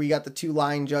soccer. We got the 2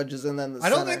 line judges and then the I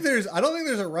don't think there's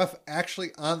a ref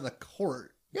actually on the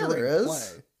court. Yeah, there is.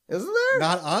 Play. Isn't there?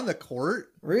 Not on the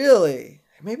court. Really?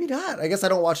 Maybe not. I guess I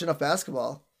don't watch enough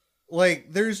basketball. Like,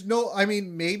 there's no, I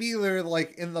mean, maybe they're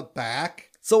like in the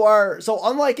back. So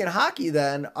unlike in hockey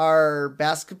then, are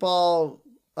basketball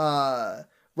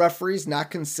referees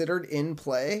not considered in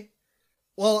play?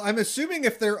 Well, I'm assuming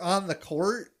if they're on the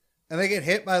court and they get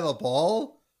hit by the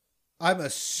ball, I'm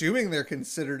assuming they're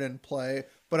considered in play,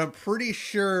 but I'm pretty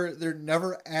sure they're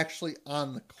never actually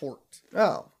on the court.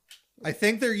 Oh. I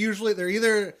think they're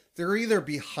either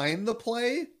behind the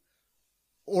play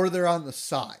or they're on the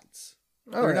sides.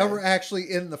 They're never actually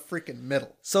in the freaking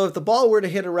middle. So if the ball were to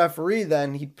hit a referee,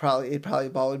 then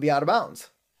the ball would be out of bounds.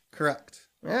 Correct.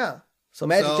 Yeah. So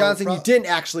Magic Johnson, you didn't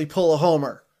actually pull a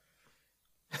homer.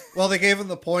 Well, they gave him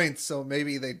the points, so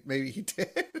maybe he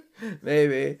did.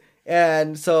 Maybe.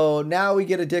 And so now we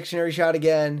get a dictionary shot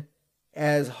again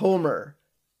as Homer.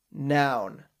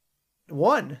 Noun.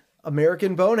 1,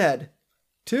 American bonehead.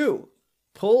 2,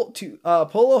 pull a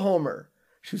homer.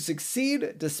 To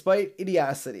succeed despite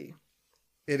idiocy.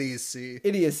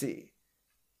 Idiocy.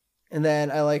 And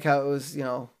then I like how it was,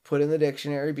 put in the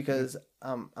dictionary because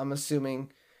I'm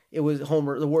assuming it was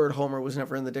Homer. The word Homer was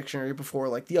never in the dictionary before,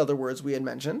 like the other words we had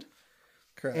mentioned.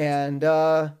 Correct. And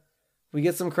we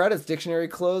get some credits. Dictionary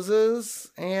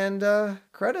closes and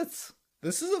credits.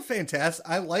 This is a fantastic.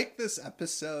 I like this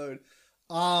episode.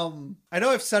 I know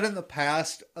I've said in the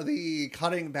past the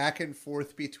cutting back and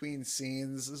forth between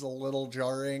scenes is a little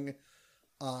jarring,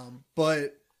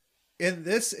 but in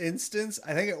this instance,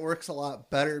 I think it works a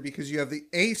lot better because you have the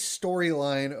ace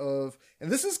storyline of,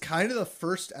 and this is kind of the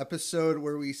first episode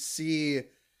where we see,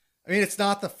 I mean, it's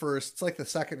not the first, it's like the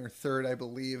second or third, I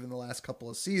believe, in the last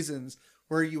couple of seasons,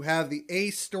 where you have the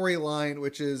ace storyline,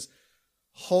 which is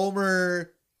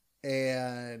Homer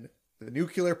and the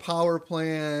nuclear power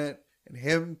plant and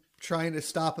him trying to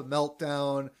stop a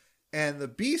meltdown, and the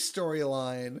B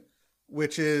storyline,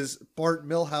 which is Bart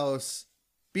and Milhouse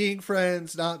being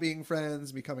friends, not being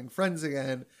friends, becoming friends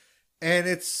again. And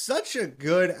it's such a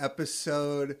good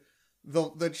episode.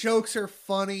 The jokes are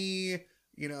funny.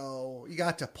 You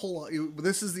got to pull.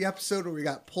 This is the episode where we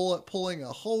got pulling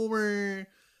a Homer.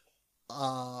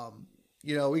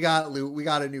 We got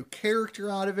a new character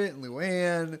out of it, and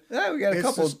Luann. Yeah, we got a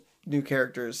couple new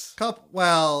characters.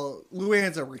 Well,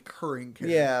 Luann's a recurring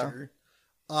character.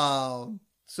 Yeah.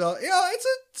 So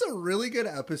it's a really good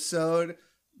episode.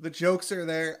 The jokes are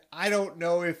there. I don't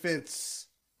know if it's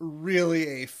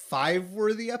really a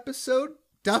 5-worthy episode.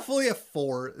 Definitely a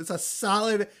 4. It's a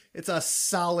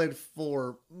solid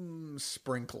 4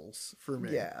 sprinkles for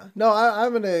me. Yeah. No,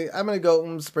 I'm gonna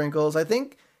go sprinkles. I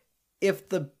think if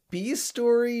the B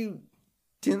story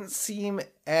didn't seem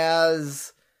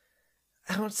as,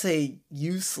 I don't say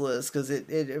useless, because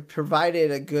it provided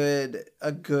a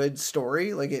good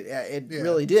story. Like it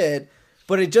really did.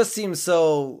 But it just seems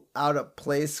so out of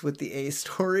place with the A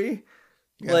story.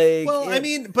 Yeah.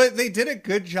 But they did a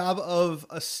good job of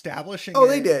establishing. Oh,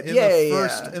 they did.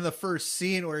 In the first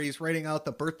scene where he's writing out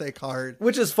the birthday card,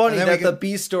 which is funny that the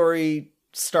B story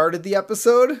started the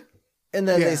episode, and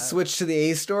then they switched to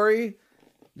the A story.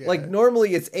 Yeah. Like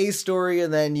normally it's A story,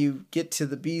 and then you get to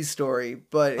the B story.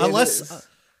 But I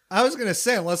was going to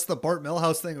say, unless the Bart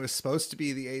Milhouse thing was supposed to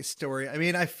be the A story. I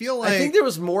mean, I think there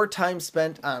was more time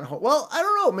spent on, well, I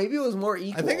don't know. Maybe it was more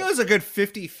equal. I think it was a good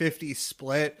 50-50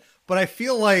 split, but I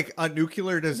feel like a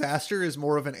nuclear disaster is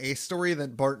more of an A story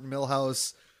than Bart and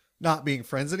Milhouse not being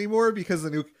friends anymore, because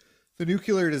the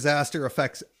nuclear disaster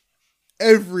affects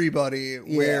everybody,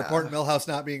 where Bart and Milhouse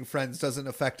not being friends doesn't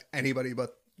affect anybody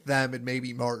but them and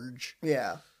maybe Marge.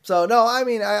 Yeah. So, no, I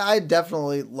mean, I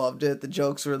definitely loved it. The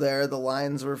jokes were there. The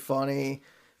lines were funny.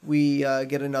 We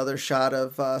get another shot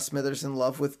of Smithers in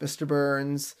love with Mr.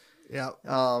 Burns. Yeah.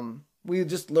 We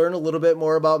just learn a little bit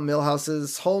more about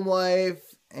Milhouse's home life,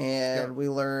 and we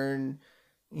learn,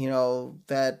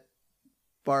 that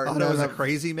Bart... Otto's a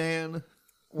crazy man.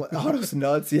 Otto's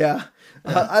nuts, yeah.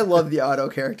 I love the Otto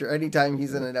character. Anytime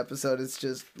he's in an episode, it's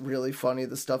just really funny,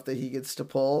 the stuff that he gets to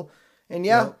pull. And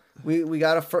we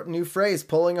got a new phrase,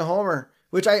 pulling a homer,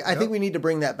 which I think we need to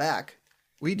bring that back.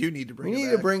 We do need to bring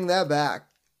to bring that back.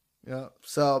 Yeah.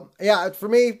 So, for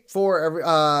me,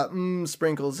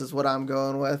 sprinkles is what I'm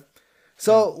going with.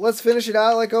 So let's finish it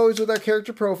out like always with our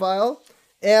character profile.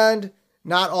 And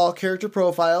not all character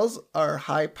profiles are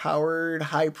high-powered,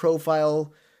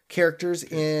 high-profile characters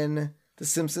in the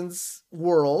Simpsons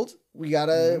world. We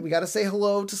gotta say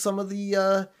hello to some of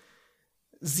the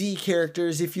Z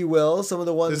characters, if you will, some of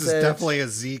the ones this is definitely a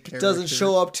Z character, doesn't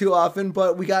show up too often,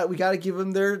 but we got to give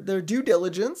them their due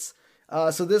diligence.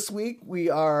 So this week we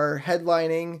are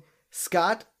headlining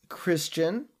Scott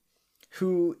Christian,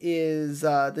 who is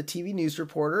the TV news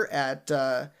reporter at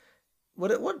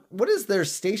what is their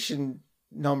station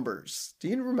numbers? Do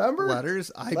you remember?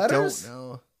 Letters? Letters? Don't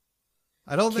know.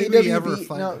 I don't think KWB, we ever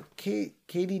find no,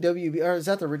 KDWB, or is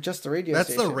that just the radio That's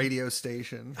station? the radio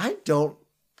station.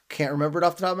 Can't remember it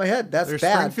off the top of my head. That's There's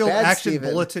bad. Springfield bad, Action Steven.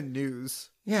 Bulletin News.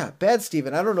 Yeah, bad,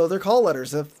 Steven. I don't know their call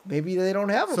letters. If maybe they don't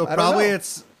have them. So I probably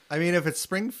don't know. if it's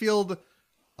Springfield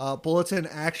Bulletin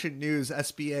Action News,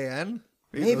 SBAN,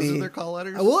 maybe those are their call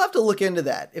letters. We'll have to look into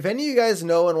that. If any of you guys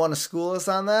know and want to school us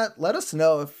on that, let us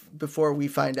know before we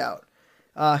find out.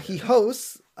 He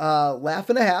hosts Laugh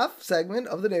and a Half segment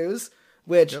of the news,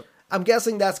 which I'm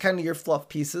guessing that's kind of your fluff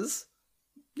pieces.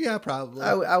 Yeah, probably.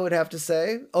 I would have to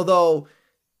say. Although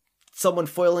someone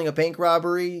foiling a bank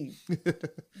robbery,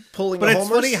 pulling but a it's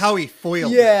Homer. funny how he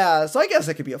foiled it. Yeah, so I guess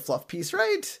it could be a fluff piece,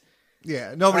 right?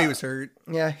 Yeah, nobody was hurt.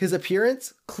 Yeah, his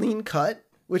appearance, clean cut,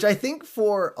 which I think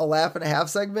for a Laugh and a Half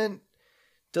segment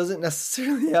doesn't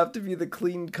necessarily have to be the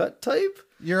clean cut type.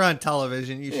 You're on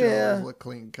television. You should always look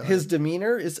clean cut. His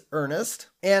demeanor is earnest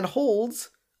and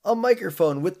holds a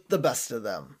microphone with the best of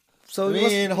them. So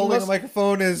holding a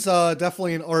microphone is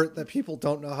definitely an art that people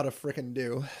don't know how to frickin'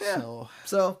 do. Yeah.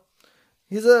 So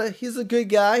he's a good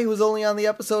guy who was only on the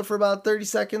episode for about 30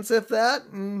 seconds, if that.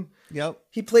 And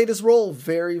he played his role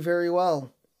very, very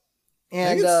well.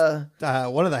 And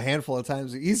one of the handful of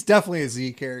times he's definitely a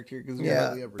Z character because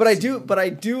but I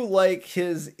do like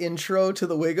his intro to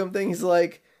the Wiggum thing. He's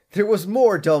like, there was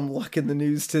more dumb luck in the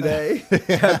news today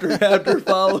after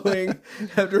following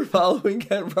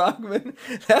Ken Brockman.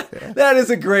 That is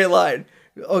a great line.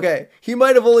 Okay, he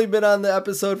might have only been on the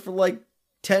episode for like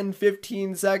 10,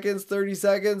 15 seconds, 30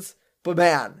 seconds, but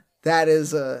man, that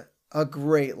is a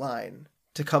great line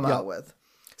to come out with.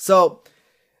 So,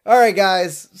 all right,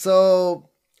 guys. So,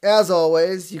 as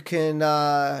always, you can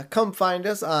come find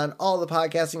us on all the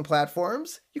podcasting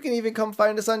platforms. You can even come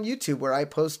find us on YouTube, where I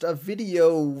post a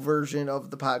video version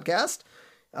of the podcast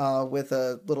with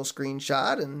a little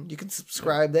screenshot, and you can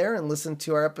subscribe there and listen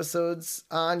to our episodes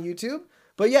on YouTube.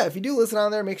 But yeah, if you do listen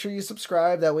on there, make sure you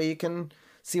subscribe. That way you can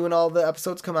see when all the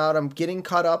episodes come out. I'm getting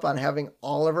caught up on having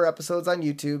all of our episodes on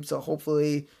YouTube, so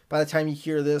hopefully by the time you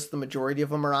hear this, the majority of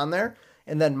them are on there.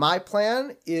 And then my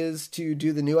plan is to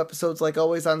do the new episodes like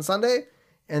always on Sunday,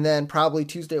 and then probably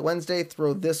Tuesday, Wednesday,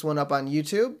 throw this one up on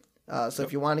YouTube. So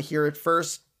if you want to hear it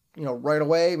first, right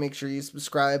away, make sure you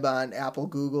subscribe on Apple,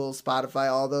 Google,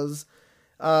 Spotify, all those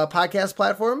podcast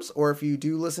platforms. Or if you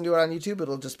do listen to it on YouTube,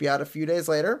 it'll just be out a few days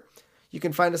later. You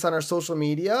can find us on our social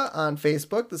media on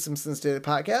Facebook, The Simpsons Did It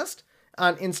Podcast,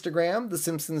 on Instagram, The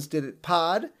Simpsons Did It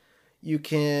Pod. You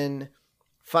can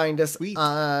find us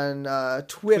on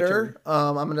Twitter.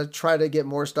 I'm going to try to get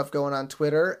more stuff going on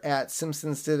Twitter at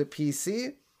Simpsons Did It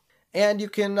PC. And you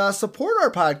can support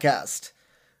our podcast,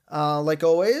 like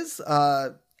always,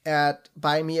 at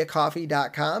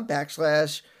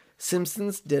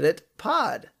buymeacoffee.com/Simpsons Did It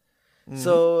Pod.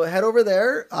 So head over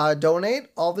there, donate.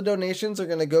 All the donations are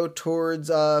going to go towards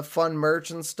fun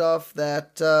merch and stuff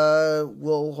that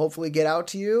will hopefully get out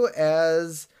to you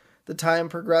as the time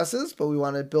progresses, but we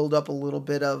want to build up a little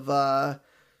bit of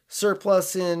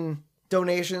surplus in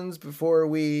donations before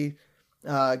we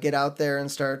get out there and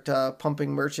start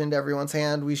pumping merch into everyone's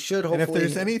hand. We should hopefully... And if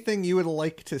there's anything you would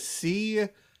like to see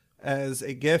as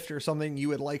a gift or something you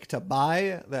would like to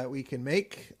buy that we can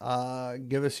make,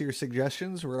 give us your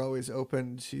suggestions. We're always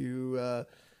open to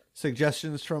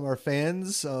suggestions from our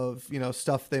fans of,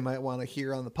 stuff they might want to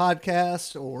hear on the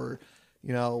podcast, or,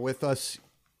 with us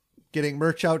getting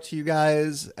merch out to you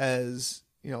guys as,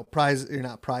 prize, or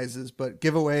not prizes, but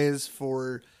giveaways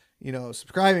for,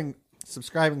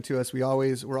 subscribing to us.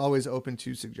 We're always open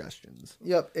to suggestions.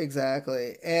 Yep,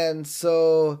 exactly. And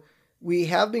so we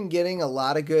have been getting a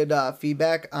lot of good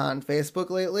feedback on Facebook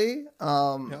lately.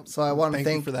 So I want to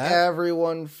thank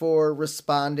everyone for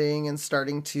responding and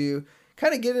starting to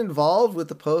kind of get involved with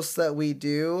the posts that we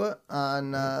do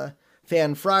on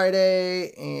Fan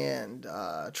Friday and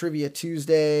Trivia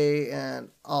Tuesday and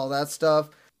all that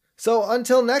stuff. So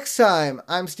until next time,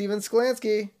 I'm Steven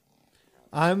Skolansky.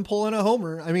 I'm pulling a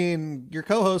Homer. Your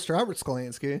co-host, Robert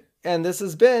Skolansky. And this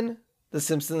has been The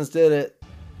Simpsons Did It.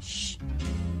 Shh.